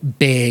feel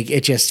big.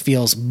 It just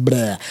feels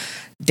bleh.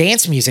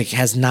 Dance music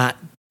has not,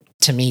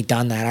 to me,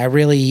 done that.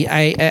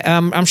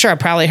 I'm sure I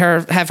probably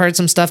have heard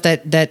some stuff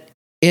that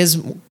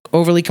is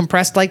overly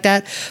compressed like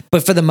that,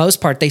 but for the most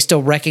part, they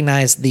still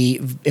recognize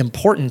the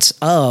importance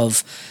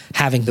of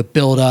having the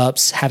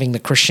build-ups, having the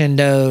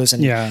crescendos,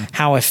 and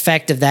how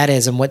effective that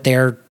is, and what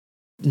their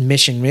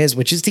mission is,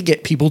 which is to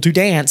get people to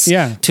dance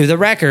to the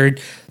record.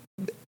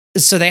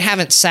 So they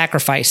haven't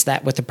sacrificed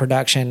that with the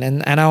production.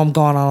 And I know I'm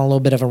going on a little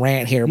bit of a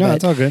rant here, but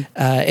it's all good.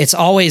 It's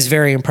always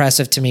very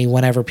impressive to me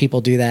whenever people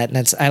do that,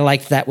 and I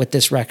like that with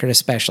this record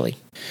especially.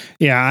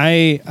 Yeah,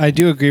 I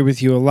do agree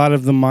with you. A lot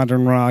of the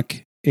modern rock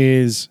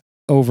is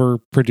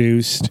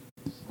overproduced,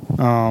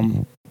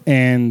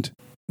 and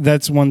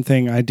that's one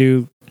thing I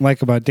do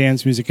like about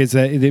dance music, is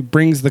that it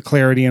brings the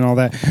clarity and all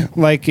that.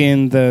 Like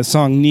in the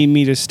song "Need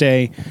Me to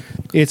Stay,"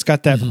 it's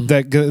got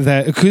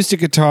that acoustic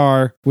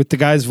guitar with the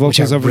guy's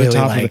vocals over the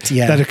top of it.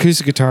 That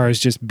acoustic guitar is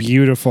just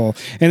beautiful,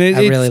 and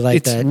I really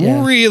like that.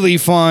 It's really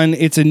fun.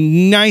 It's a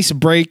nice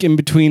break in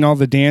between all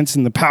the dance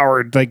and the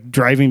powered like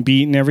driving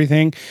beat and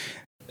everything.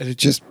 It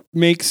just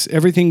makes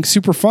everything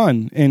super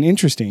fun and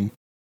interesting.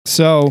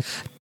 So,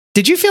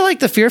 did you feel like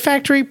the Fear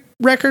Factory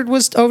record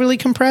was overly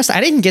compressed? I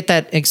didn't get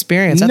that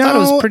experience. I thought it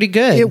was pretty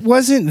good. It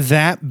wasn't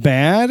that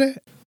bad.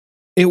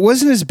 It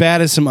wasn't as bad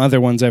as some other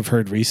ones I've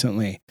heard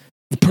recently.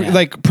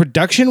 Like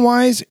production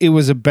wise, it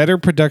was a better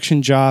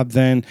production job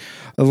than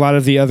a lot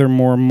of the other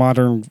more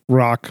modern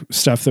rock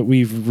stuff that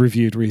we've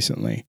reviewed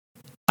recently.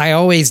 I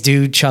always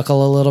do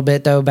chuckle a little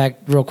bit though.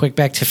 Back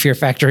to Fear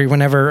Factory.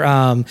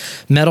 Whenever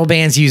metal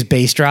bands use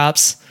bass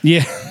drops,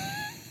 Yeah.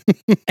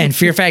 and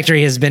Fear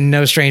Factory has been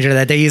no stranger to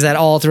that. They use that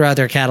all throughout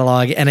their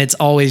catalog, and it's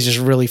always just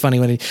really funny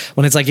when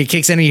it's like it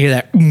kicks in and you hear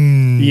that.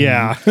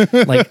 Yeah.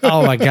 Like,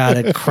 oh my God,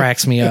 it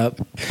cracks me up.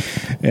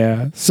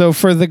 Yeah. So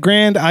for the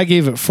grand, I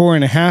gave it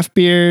 4.5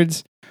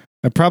 beards.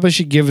 I probably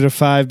should give it a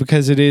 5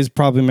 because it is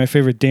probably my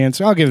favorite dance.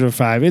 I'll give it a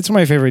 5. It's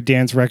my favorite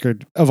dance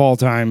record of all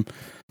time.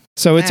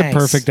 So it's a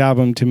perfect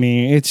album to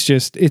me.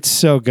 It's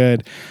so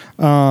good.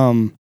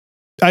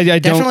 I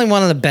definitely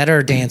one of the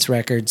better dance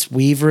records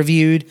we've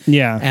reviewed.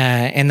 Yeah.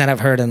 And that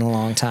I've heard in a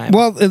long time.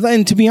 Well,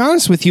 and to be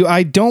honest with you,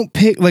 I don't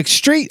pick like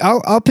straight.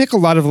 I'll pick a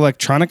lot of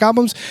electronic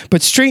albums,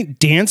 but straight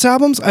dance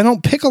albums, I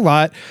don't pick a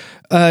lot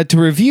to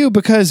review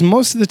because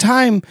most of the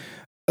time,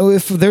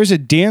 if there's a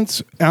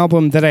dance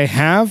album that I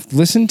have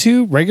listened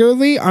to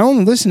regularly, I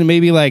only listen to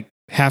maybe like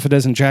half a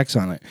dozen tracks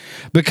on it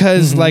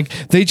because like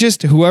they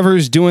just,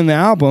 whoever's doing the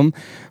album,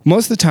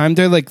 most of the time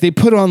they're like, they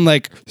put on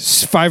like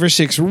 5 or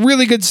 6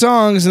 really good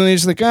songs and they're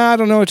just like, I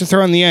don't know what to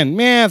throw on the end.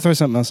 Man, throw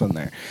something else on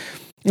there.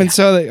 And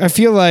so I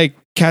feel like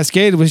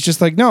Kaskade was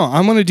just like, no,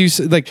 I'm going to do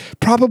like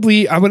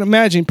probably, I would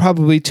imagine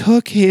probably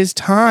took his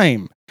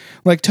time.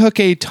 Like took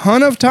a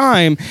ton of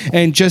time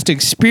and just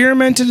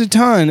experimented a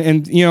ton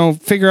and, you know,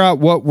 figure out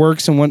what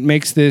works and what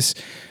makes this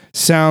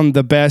sound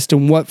the best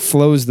and what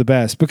flows the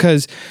best.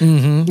 Because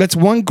that's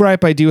one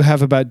gripe I do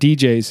have about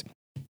DJs.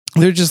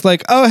 They're just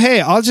like, oh,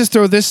 hey, I'll just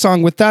throw this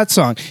song with that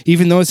song.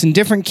 Even though it's in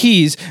different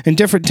keys and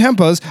different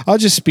tempos, I'll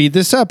just speed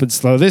this up and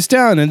slow this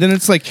down. And then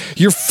it's like,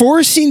 you're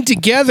forcing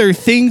together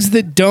things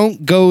that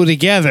don't go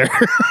together.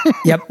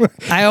 Yep.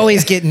 I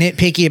always get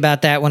nitpicky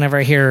about that whenever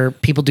I hear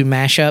people do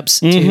mashups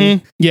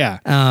too. Yeah.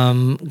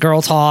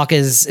 Girl Talk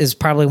is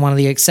probably one of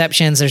the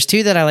exceptions. There's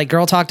 2 that I like.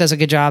 Girl Talk does a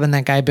good job, and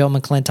that guy Bill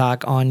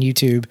McClintock on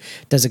YouTube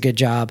does a good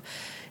job.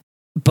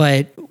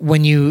 But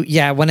when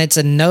it's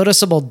a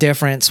noticeable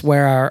difference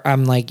where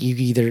I'm like, you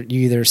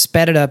either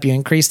sped it up, you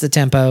increase the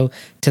tempo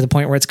to the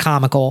point where it's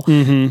comical,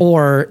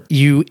 or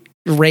you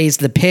raise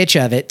the pitch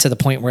of it to the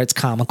point where it's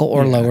comical,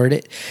 or lowered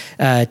it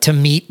to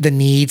meet the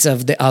needs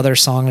of the other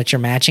song that you're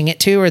matching it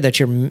to, or that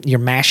you're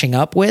mashing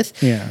up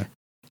with. Yeah.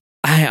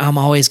 I'm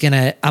always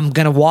gonna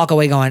walk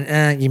away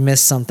going, you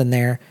missed something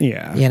there.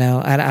 Yeah. You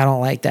know, I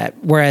don't like that.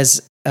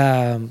 Whereas,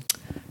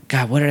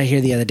 God, what did I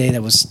hear the other day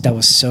that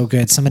was so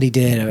good? Somebody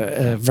did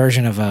a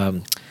version of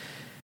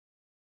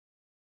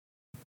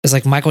it's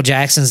like Michael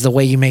Jackson's "The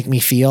Way You Make Me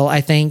Feel,"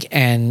 I think,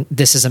 and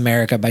 "This Is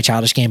America" by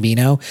Childish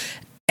Gambino,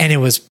 and it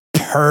was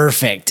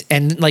perfect.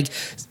 And like,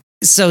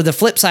 so the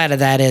flip side of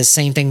that is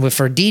same thing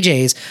for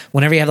DJs.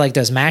 Whenever you have like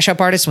those mashup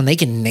artists, when they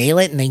can nail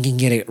it and they can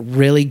get it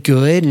really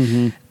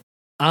good.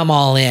 I'm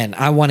all in.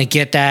 I want to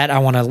get that. I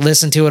want to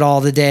listen to it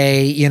all the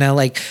day. You know,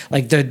 like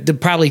the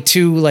probably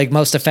 2 like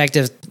most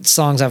effective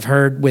songs I've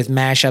heard with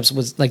mashups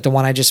was like the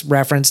one I just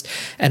referenced.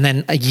 And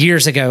then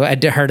years ago, I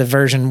heard a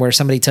version where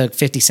somebody took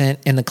 50 Cent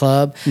in the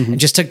club and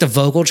just took the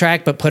vocal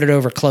track, but put it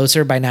over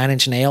Closer by 9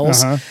 Inch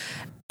Nails.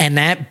 And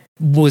that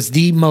was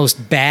the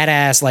most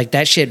badass, like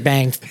that shit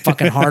banged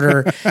fucking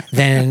harder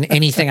than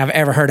anything I've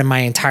ever heard in my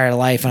entire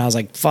life. And I was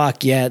like,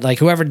 fuck yeah. Like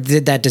whoever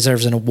did that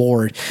deserves an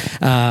award.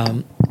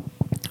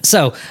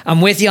 So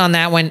I'm with you on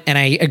that one, and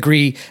I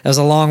agree. It was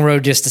a long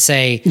road just to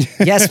say,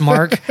 yes,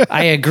 Mark,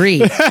 I agree.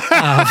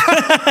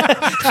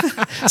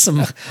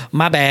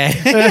 My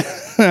bad.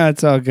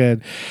 That's all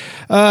good.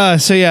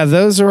 So yeah,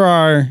 those are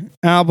our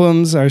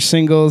albums, our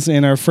singles,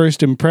 and our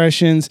first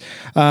impressions.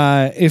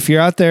 If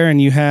you're out there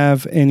and you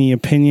have any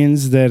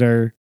opinions that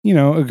are, you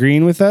know,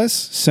 agreeing with us,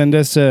 send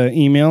us an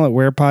email at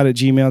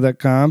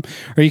wherepod@gmail.com,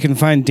 or you can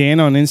find Dan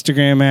on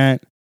Instagram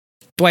at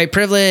Dwight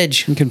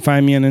Privilege. You can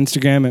find me on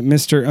Instagram at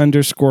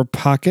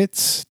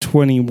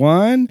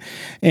Mr_Pockets21.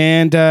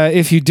 And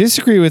if you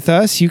disagree with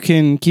us, you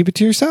can keep it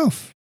to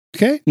yourself.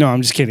 Okay? No,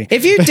 I'm just kidding.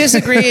 If you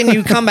disagree and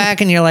you come back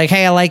and you're like,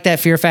 hey, I like that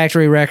Fear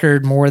Factory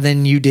record more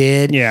than you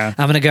did. Yeah.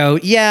 I'm going to go,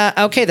 yeah,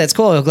 okay, that's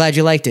cool. I'm glad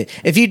you liked it.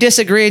 If you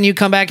disagree and you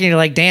come back and you're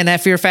like, Dan,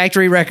 that Fear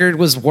Factory record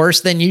was worse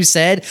than you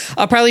said,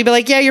 I'll probably be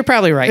like, yeah, you're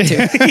probably right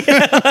too.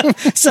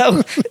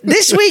 So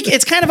this week,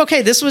 it's kind of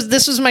okay. This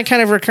was my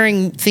kind of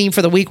recurring theme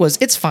for the week was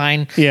it's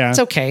fine. Yeah. It's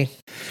okay.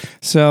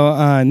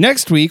 So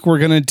next week, we're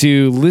going to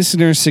do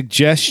listener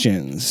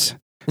suggestions.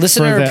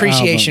 Listener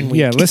Appreciation Week.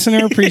 Yeah,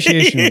 Listener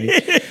Appreciation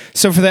Week.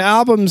 So for the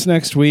albums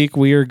next week,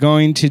 we are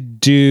going to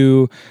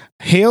do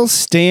Hail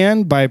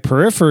Stan by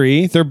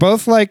Periphery. They're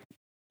both like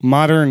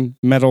modern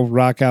metal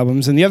rock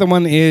albums. And the other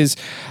one is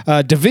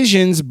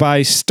Divisions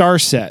by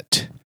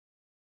Starset.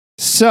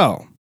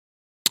 So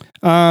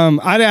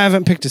I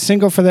haven't picked a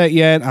single for that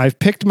yet. I've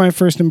picked my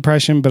first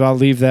impression, but I'll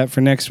leave that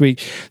for next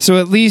week. So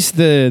at least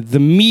the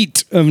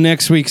meat of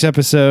next week's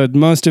episode,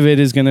 most of it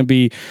is going to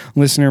be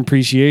Listener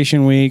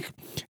Appreciation Week.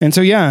 And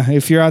so, yeah,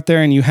 if you're out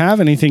there and you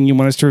have anything you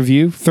want us to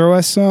review, throw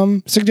us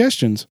some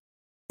suggestions.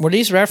 Were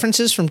these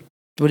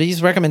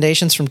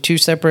recommendations from 2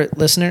 separate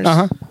listeners?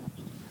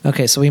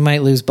 Okay, so we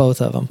might lose both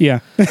of them.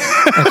 Yeah. Okay.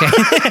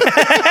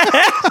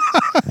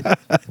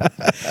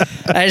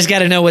 I just got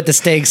to know what the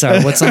stakes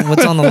are. What's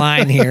on the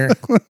line here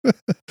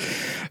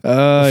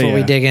before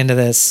we dig into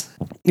this.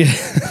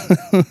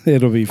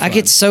 It'll be fun. I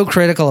get so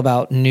critical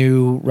about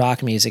new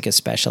rock music,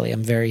 especially.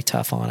 I'm very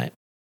tough on it.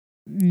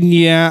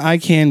 Yeah, I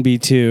can be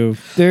too.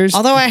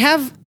 Although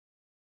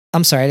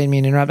I'm sorry, I didn't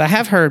mean to interrupt. I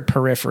have heard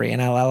Periphery,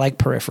 and I like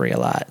Periphery a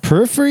lot.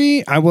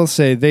 Periphery, I will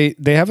say, they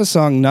have a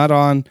song not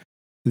on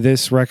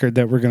this record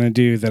that we're going to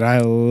do that I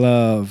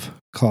love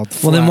called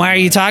Well, then why are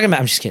you talking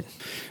about? I'm just kidding.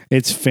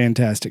 It's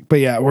fantastic.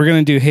 But yeah, we're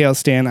going to do Hail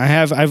Stan.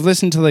 I've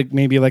listened to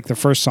maybe the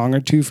first song or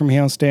two from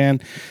Hail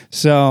Stan.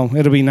 So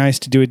it'll be nice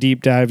to do a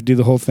deep dive, do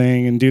the whole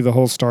thing, and do the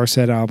whole Star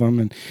Set album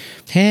and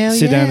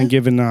sit down and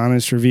give an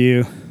honest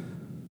review.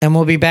 And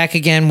we'll be back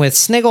again with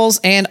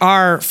Sniggles and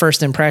our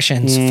first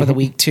impressions for the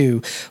week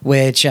 2,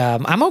 which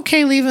I'm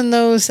okay leaving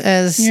those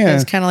as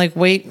kind of like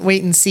wait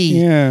and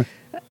see. Yeah.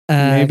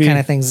 Kind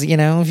of things,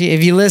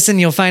 if you listen,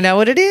 you'll find out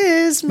what it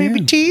is.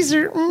 Maybe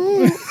teaser.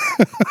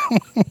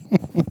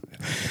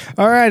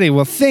 Alrighty.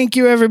 Well, thank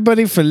you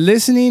everybody for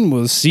listening.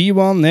 We'll see you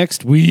all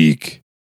next week.